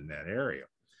investigations in that area.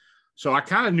 So I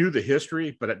kind of knew the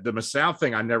history, but the Masao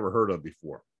thing I never heard of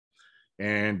before.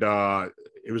 And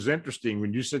it was interesting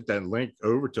when you sent that link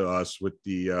over to us with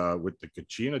the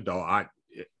Kachina doll.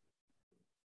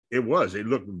 It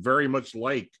looked very much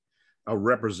like a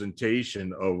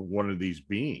representation of one of these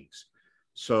beings.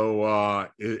 So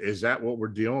is that what we're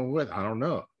dealing with? I don't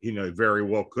know. It very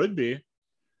well could be.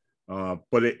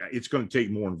 But it's going to take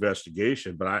more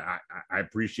investigation. But I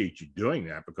appreciate you doing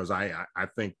that because I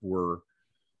think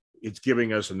it's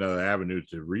giving us another avenue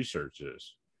to research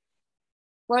this.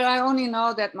 Well, I only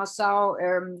know that Masao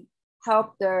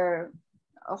helped the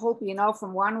Hopi,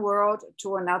 from one world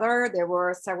to another. There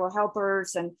were several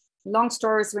helpers, and long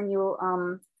stories when you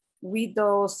read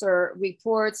those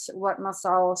reports, what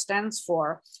Masao stands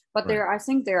for. But I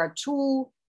think there are two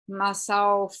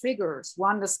Masao figures,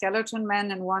 one the skeleton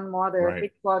man and one more the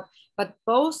Bigfoot, but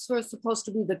both were supposed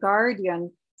to be the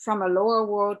guardian from a lower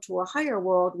world to a higher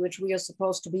world, which we are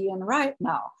supposed to be in right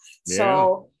now. Yeah.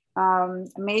 So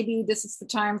maybe this is the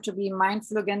time to be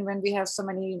mindful again when we have so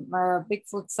many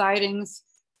Bigfoot sightings,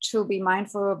 to be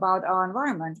mindful about our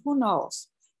environment. Who knows?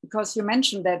 Because you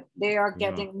mentioned that they are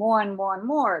getting more and more and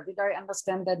more. Did I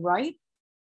understand that right?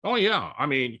 Oh yeah. I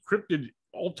mean,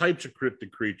 all types of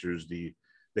cryptid creatures, the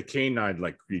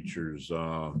canine-like creatures,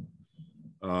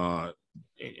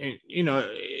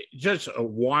 just a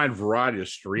wide variety of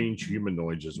strange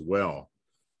humanoids as well.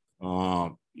 I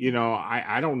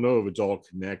don't know if it's all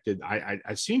connected.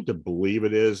 I seem to believe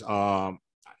it is. And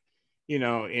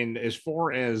as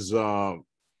far as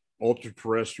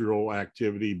ultra-terrestrial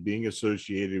activity being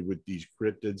associated with these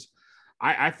cryptids,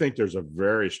 I think there's a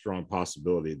very strong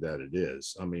possibility that it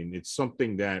is. I mean, it's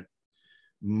something that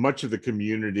much of the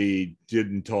community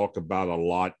didn't talk about a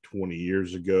lot 20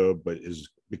 years ago, but is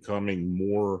becoming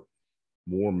more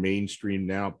mainstream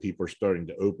now. People are starting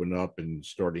to open up and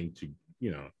starting to,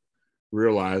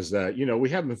 realize that, we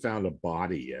haven't found a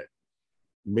body yet.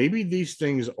 Maybe these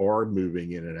things are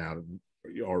moving in and out of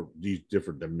or these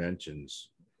different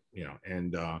dimensions,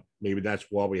 and maybe that's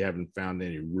why we haven't found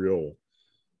any real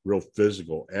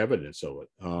physical evidence of it.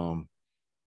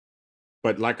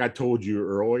 But like I told you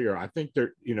earlier, I think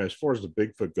there, as far as the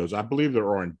Bigfoot goes, I believe there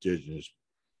are indigenous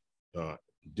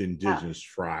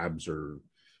tribes or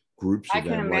groups. I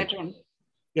can imagine.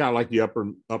 Like the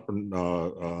upper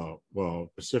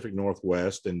Pacific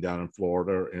Northwest and down in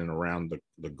Florida and around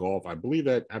the Gulf. I believe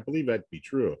that to be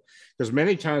true, because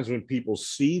many times when people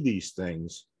see these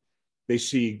things, they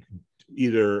see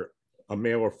either a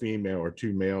male or female or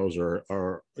two males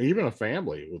or even a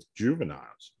family with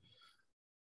juveniles.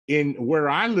 In where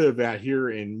I live out here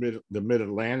in the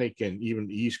mid-Atlantic and even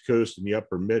the East Coast and the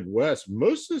upper Midwest,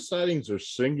 most of the sightings are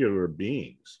singular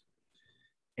beings.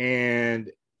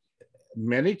 And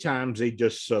many times they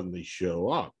just suddenly show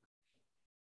up.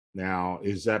 Now,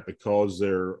 is that because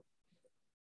they're,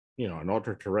 an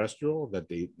ultra-terrestrial, that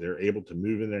they're able to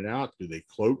move in and out? Do they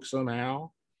cloak somehow?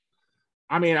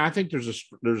 I mean, I think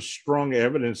there's strong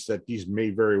evidence that these may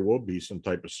very well be some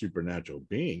type of supernatural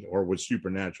being or with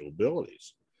supernatural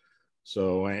abilities.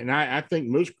 So, and I think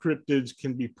most cryptids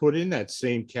can be put in that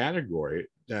same category.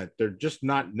 that they're just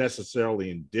not necessarily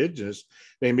indigenous.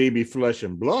 They may be flesh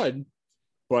and blood,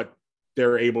 but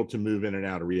they're able to move in and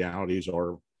out of realities,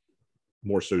 or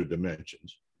more so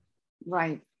dimensions.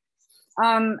 Right.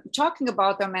 Talking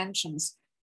about dimensions,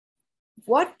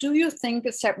 what do you think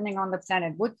is happening on the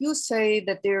planet? Would you say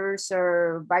that there's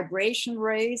a vibration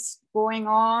race going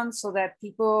on so that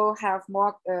people have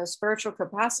more spiritual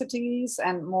capacities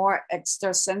and more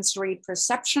extrasensory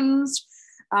perceptions?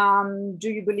 Do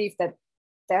you believe that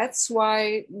that's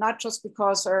why, not just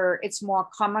because it's more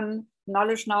common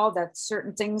knowledge now that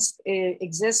certain things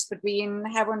exist between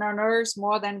heaven and earth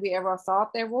more than we ever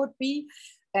thought there would be?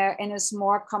 And it's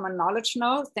more common knowledge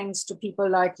now, thanks to people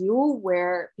like you,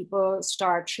 where people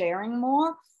start sharing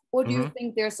more? Or do you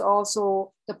think there's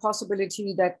also the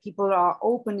possibility that people are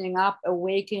opening up,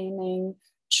 awakening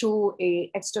to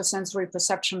a extrasensory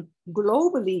perception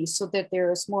globally, so that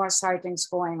there's more sightings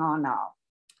going on now?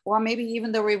 Or maybe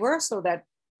even the reverse, so that,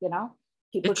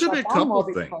 people shut down more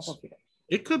because of it.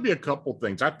 It could be a couple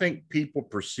things. I think people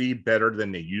perceive better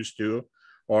than they used to,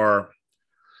 or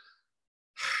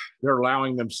they're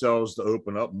allowing themselves to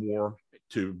open up more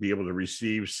to be able to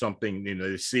receive something.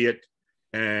 They see it,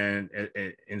 and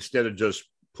instead of just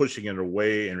pushing it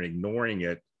away and ignoring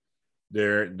it,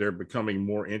 they're becoming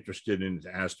more interested in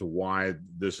as to why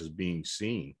this is being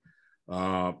seen.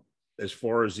 As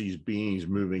far as these beings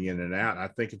moving in and out, I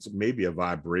think it's maybe a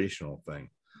vibrational thing.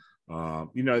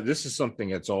 This is something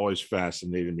that's always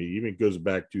fascinated me. Even goes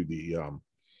back to the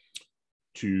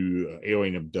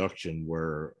alien abduction,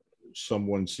 where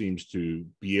someone seems to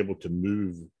be able to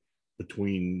move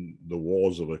between the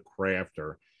walls of a craft,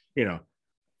 or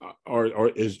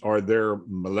are their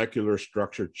molecular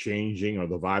structure changing, or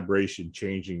the vibration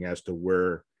changing as to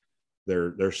where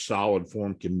their solid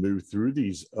form can move through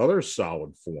these other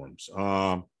solid forms.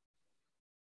 I've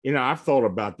thought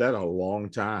about that a long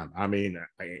time. I mean,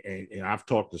 I've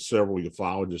talked to several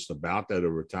ufologists about that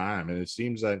over time, and it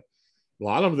seems that a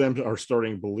lot of them are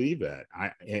starting to believe that.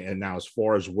 And now, as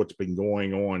far as what's been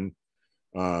going on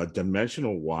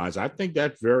dimensional wise, I think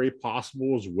that's very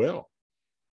possible as well.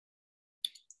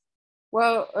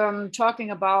 Well, talking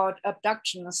about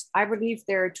abductions, I believe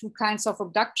there are two kinds of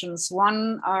abductions.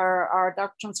 One are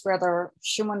abductions where the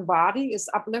human body is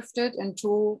uplifted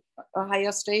into a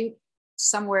higher state,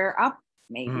 somewhere up,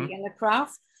 maybe in the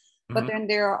craft. But then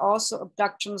there are also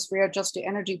abductions where just the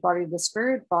energy body, the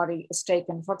spirit body, is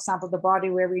taken. For example, the body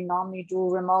where we normally do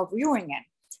remote viewing in,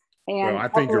 and I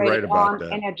think you're right about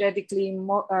that. Energetically,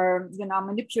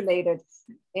 manipulated,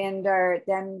 and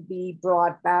then be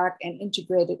brought back and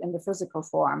integrated in the physical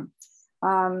form.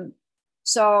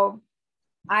 So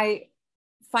I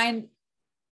find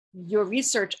your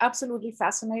research absolutely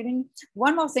fascinating.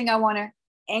 One more thing I want to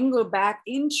angle back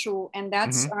into, and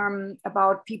that's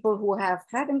about people who have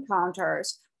had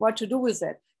encounters, what to do with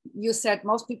it. You said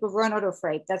most people were not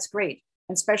afraid. That's great.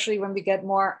 And especially when we get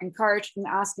more encouraged in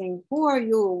asking, who are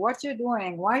you? What you're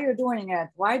doing? Why you're doing it?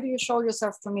 Why do you show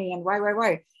yourself to me? And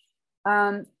why?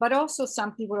 But also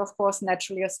some people, of course,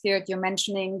 naturally are scared. You're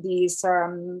mentioning these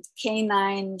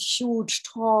canine, huge,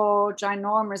 tall,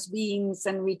 ginormous beings.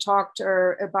 And we talked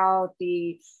about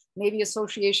the maybe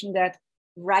association that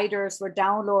writers were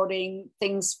downloading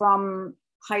things from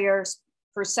higher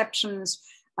perceptions,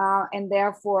 and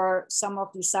therefore some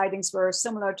of the sightings were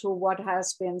similar to what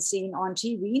has been seen on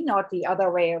TV, not the other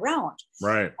way around.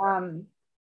 Right.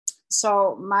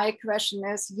 So my question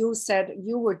is, you said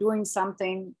you were doing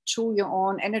something to your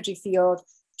own energy field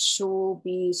to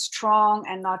be strong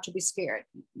and not to be scared.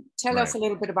 Tell us a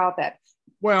little bit about that.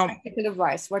 Well, practical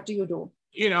advice. What do you do?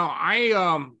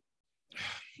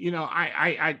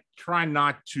 I try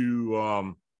not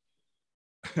to,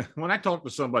 when I talk to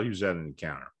somebody who's had an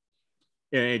encounter,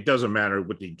 and it doesn't matter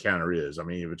what the encounter is. I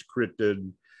mean, if it's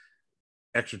cryptid,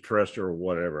 extraterrestrial, or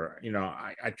whatever,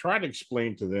 I try to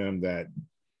explain to them that,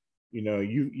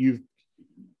 you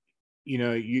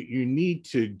need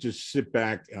to just sit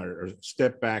back or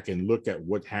step back and look at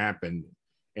what happened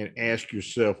and ask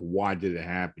yourself, why did it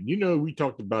happen? We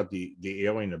talked about the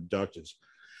alien abductions.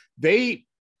 They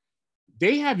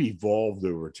have evolved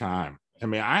over time. I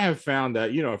mean, I have found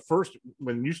that, first,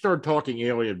 when you start talking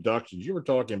alien abductions, you were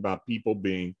talking about people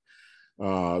being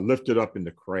lifted up in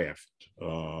the craft,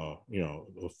 a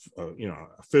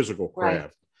physical craft.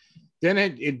 Right. Then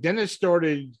it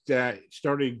started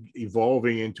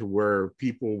evolving into where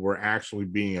people were actually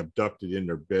being abducted in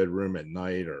their bedroom at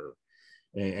night,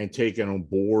 and taken on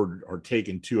board or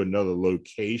taken to another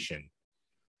location,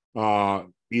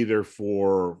 either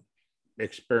for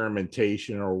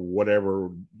experimentation or whatever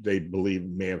they believe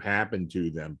may have happened to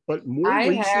them. But more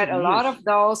I had a lot of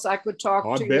those I could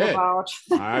talk to you about.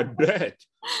 I bet.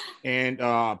 And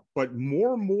but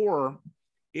more and more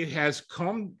it has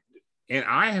come, and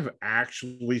I have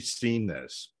actually seen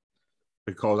this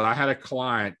because I had a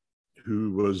client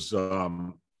who was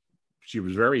she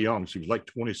was very young. She was like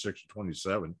 26 or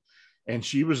 27, and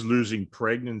she was losing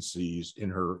pregnancies in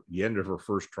the end of her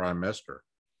first trimester.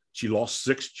 She lost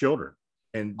 6 children,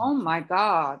 and oh my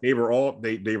God, they were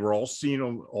all seen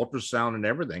on ultrasound and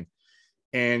everything.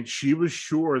 And she was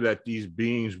sure that these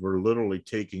beings were literally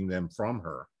taking them from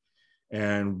her.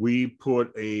 And we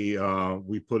put a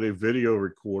video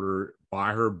recorder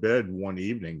by her bed one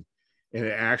evening, and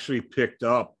it actually picked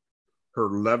up her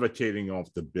levitating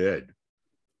off the bed.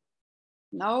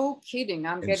 No kidding.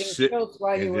 I'm getting chills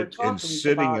while you were talking and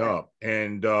sitting up.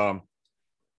 And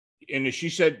she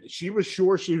said she was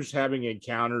sure she was having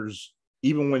encounters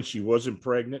even when she wasn't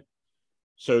pregnant.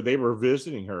 So they were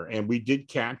visiting her, and we did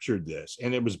capture this,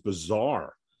 and it was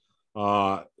bizarre.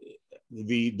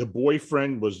 The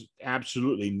boyfriend was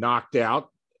absolutely knocked out.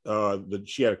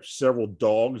 She had several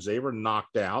dogs; they were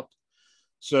knocked out.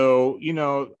 So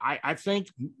I think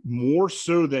more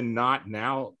so than not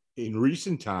now in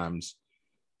recent times,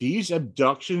 these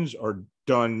abductions are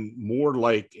done more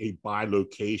like a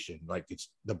bilocation, like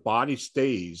it's the body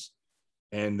stays,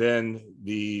 and then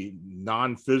the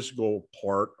non-physical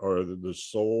part or the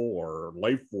soul or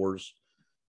life force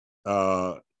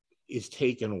is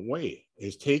taken away,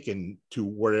 is taken to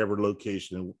whatever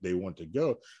location they want to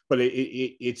go. But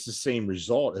it's the same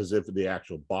result as if the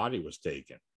actual body was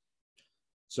taken.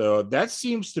 So that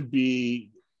seems to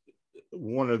be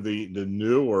one of the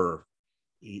newer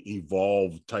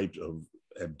evolved types of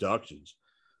abductions.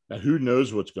 Now, who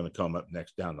knows what's going to come up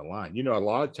next down the line? A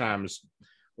lot of times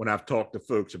when I've talked to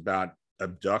folks about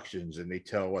abductions, and they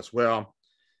tell us, well,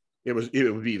 it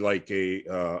would be like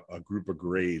a group of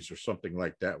grays or something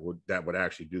like that would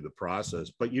actually do the process.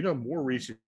 But more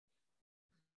recent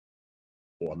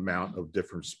amount of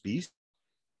different species.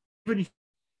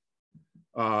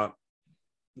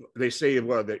 They say,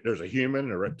 well, there's a human,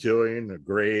 a reptilian, a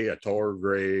gray, a taller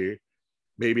gray,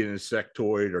 maybe an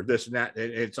insectoid or this and that.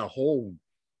 It's a whole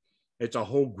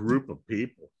group of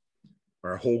people,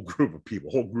 or a whole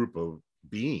group of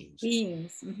beings.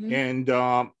 Mm-hmm. And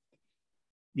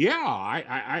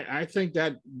I think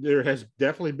that there has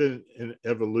definitely been an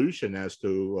evolution as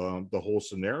to the whole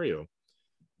scenario.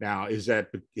 Now, is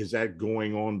that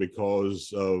going on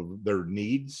because of their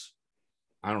needs?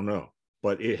 I don't know,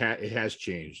 but it has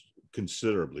changed,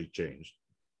 considerably changed.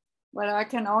 Well, I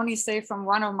can only say from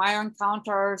one of my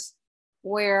encounters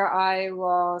where I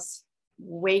was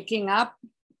waking up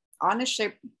on a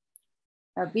ship,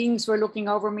 beings were looking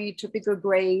over me, typical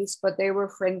grays, but they were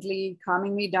friendly,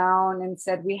 calming me down, and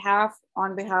said, we have,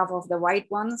 on behalf of the white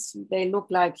ones, they look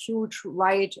like huge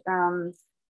white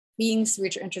beings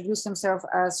which introduced themselves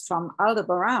as from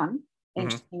Aldebaran,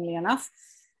 interestingly enough.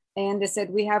 And they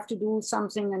said, we have to do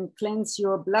something and cleanse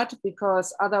your blood,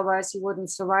 because otherwise you wouldn't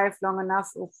survive long enough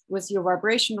with your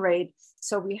vibration rate.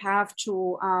 So we have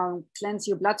to cleanse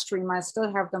your bloodstream. I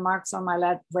still have the marks on my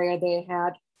leg where they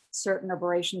had certain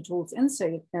operation tools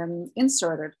inserted.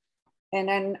 And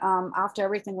then after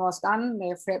everything was done,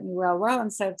 they fed me well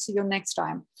and said, see you next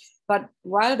time. But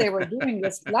while they were doing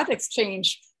this blood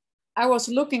exchange, I was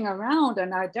looking around,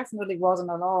 and I definitely wasn't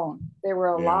alone. There were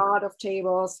a lot of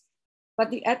tables. But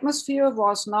the atmosphere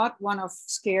was not one of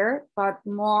scare, but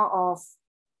more of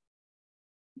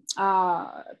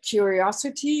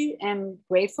curiosity and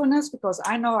gratefulness, because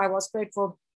I know I was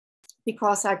grateful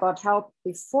because I got help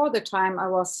before the time I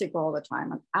was sick all the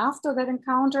time. And after that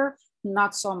encounter,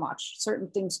 not so much.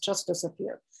 Certain things just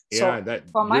disappeared. Yeah, so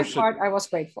for my part, I was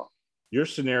grateful. Your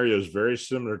scenario is very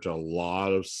similar to a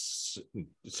lot of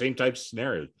same type of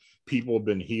scenarios. People have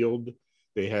been healed.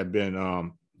 They have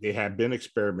been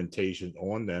experimentation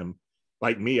on them.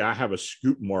 Like me, I have a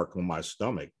scoop mark on my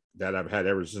stomach that I've had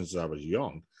ever since I was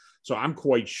young. So I'm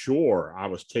quite sure I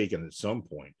was taken at some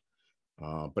point,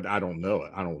 but I don't know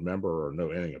it. I don't remember or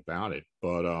know anything about it.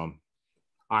 But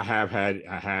I have had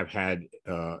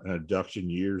an abduction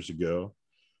years ago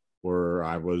where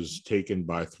I was taken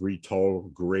by 3 tall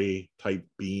gray type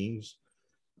beings.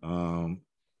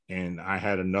 And I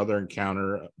had another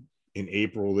encounter in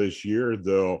April this year,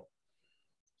 though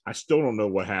I still don't know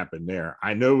what happened there.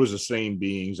 I know it was the same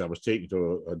beings. I was taken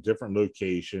to a different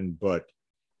location, but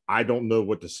I don't know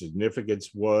what the significance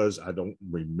was. I don't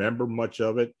remember much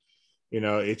of it.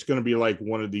 It's going to be like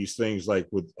one of these things, like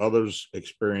with others'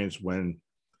 experience, when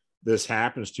this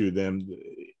happens to them,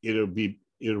 it'll be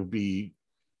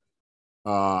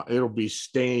it'll be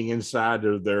staying inside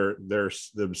of their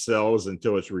themselves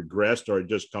until it's regressed, or it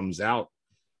just comes out.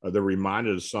 They're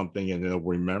reminded of something and they'll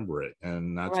remember it.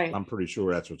 And that's, right. I'm pretty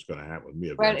sure that's what's going to happen with me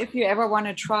eventually. Well, if you ever want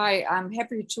to try, I'm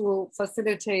happy to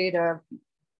facilitate a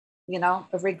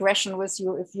regression with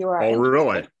you if you are. Oh, interested.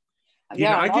 Really?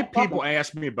 Yeah, I get people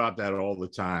ask me about that all the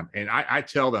time. And I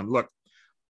tell them, look,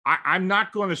 I'm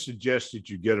not going to suggest that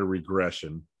you get a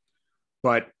regression,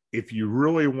 but if you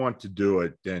really want to do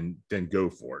it, then go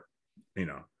for it.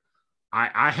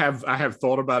 I have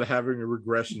thought about having the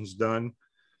regressions done,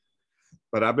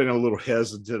 but I've been a little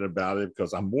hesitant about it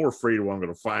because I'm more afraid of what I'm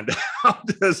going to find out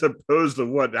as opposed to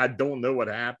what I don't know what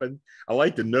happened. I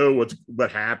like to know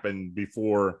what happened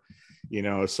before,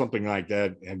 something like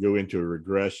that, and go into a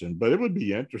regression. But it would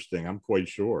be interesting. I'm quite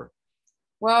sure.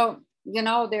 Well,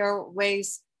 there are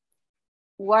ways.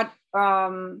 What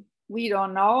we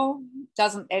don't know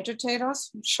doesn't agitate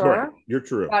us. Sure, right. You're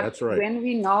true. But that's right. When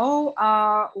we know,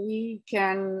 we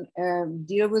can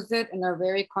deal with it in a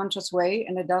very conscious way,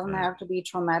 and it doesn't have to be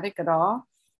traumatic at all.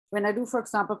 When I do, for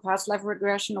example, past life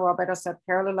regression, or better said,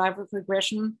 parallel life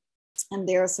regression, and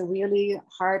there's a really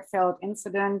heartfelt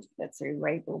incident, let's say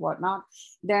rape or whatnot,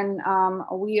 then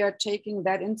we are taking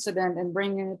that incident and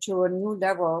bringing it to a new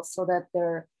level so that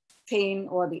the pain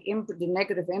or the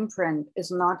negative imprint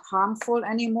is not harmful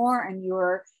anymore, and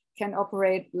you can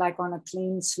operate like on a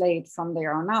clean slate from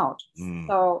there on out.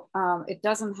 So it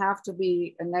doesn't have to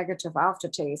be a negative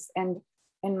aftertaste. And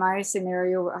in my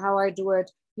scenario, how I do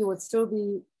it, you would still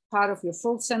be part of your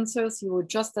full senses. You would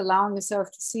just allow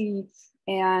yourself to see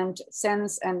and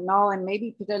sense and know, and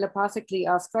maybe telepathically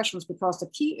ask questions, because the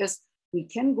key is we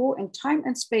can go in time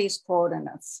and space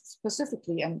coordinates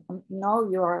specifically, and know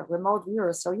your remote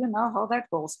viewers, so you know how that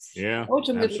goes. Yeah,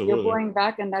 ultimately, absolutely. You're going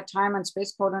back in that time and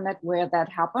space coordinate where that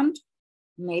happened,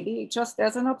 maybe just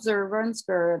as an observer in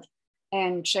spirit,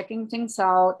 and checking things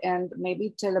out, and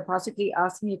maybe telepathically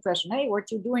asking you a question. Hey, what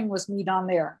you doing with me down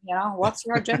there? What's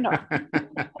your agenda?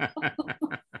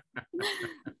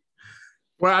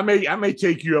 Well, I may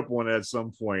take you up on it at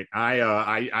some point. I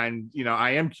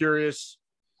am curious.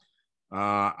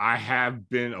 I have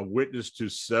been a witness to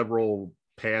several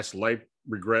past life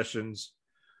regressions,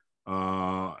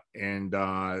 and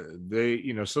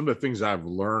they, some of the things I've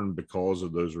learned because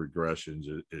of those regressions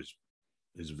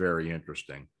is very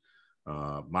interesting.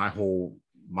 My whole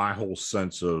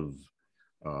sense of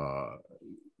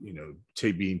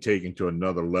being taken to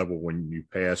another level when you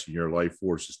pass and your life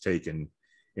force is taken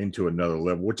into another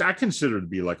level, which I consider to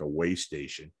be like a way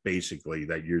station, basically,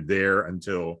 that you're there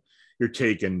until you're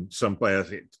taken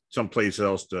someplace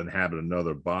else to inhabit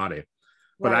another body.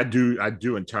 But right. I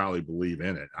do entirely believe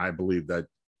in it. I believe that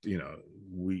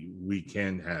we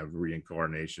can have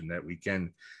reincarnation, that we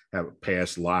can have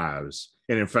past lives,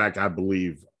 and in fact, I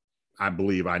believe I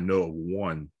know of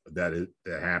one that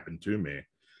happened to me,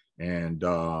 and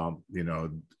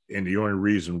and the only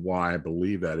reason why I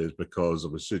believe that is because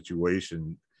of a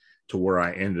situation to where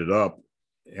I ended up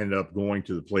going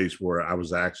to the place where I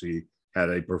was actually had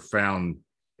a profound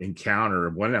encounter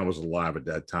when I was alive at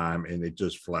that time, and it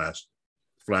just flashed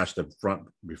up front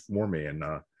before me, and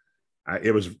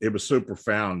it was so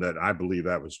profound that I believe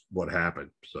that was what happened.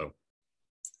 So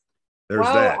there's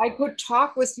that. I could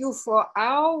talk with you for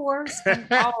hours and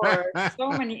hours.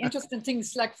 So many interesting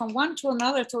things, like from one to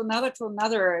another to another to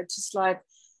another. It just like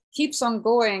keeps on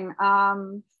going.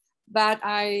 But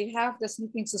I have the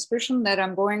sneaking suspicion that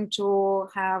I'm going to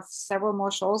have several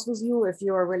more shows with you if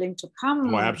you are willing to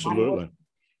come. Oh, absolutely.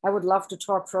 I would love to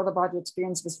talk further about your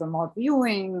experience with remote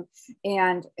viewing,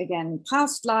 and again,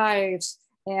 past lives,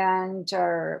 and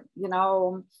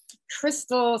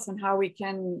crystals, and how we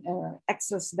can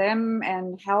access them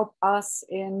and help us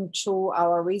into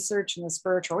our research in the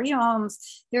spiritual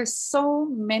realms. There's so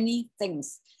many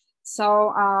things.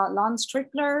 So Lon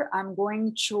Strickler, I'm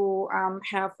going to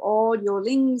have all your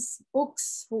links,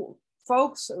 books,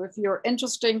 folks, if you're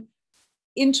interesting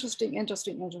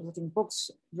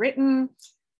books written,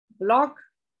 blog,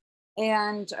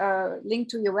 and link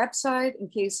to your website in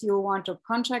case you want to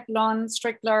contact Lon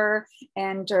Strickler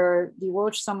and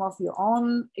divulge some of your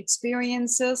own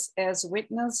experiences as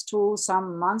witness to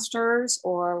some monsters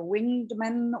or winged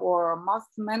men or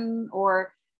mothmen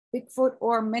or Bigfoot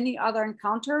or many other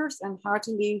encounters, and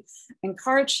heartily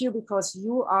encourage you, because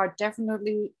you are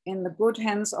definitely in the good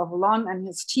hands of Lon and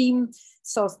his team.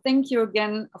 So thank you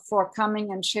again for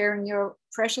coming and sharing your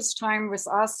precious time with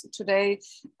us today.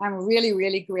 I'm really,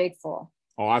 really grateful.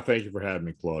 Oh, I thank you for having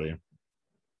me, Claudia. It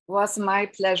was my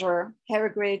pleasure. Have a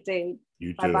great day.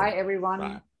 You too. Bye-bye, everyone.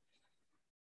 Bye.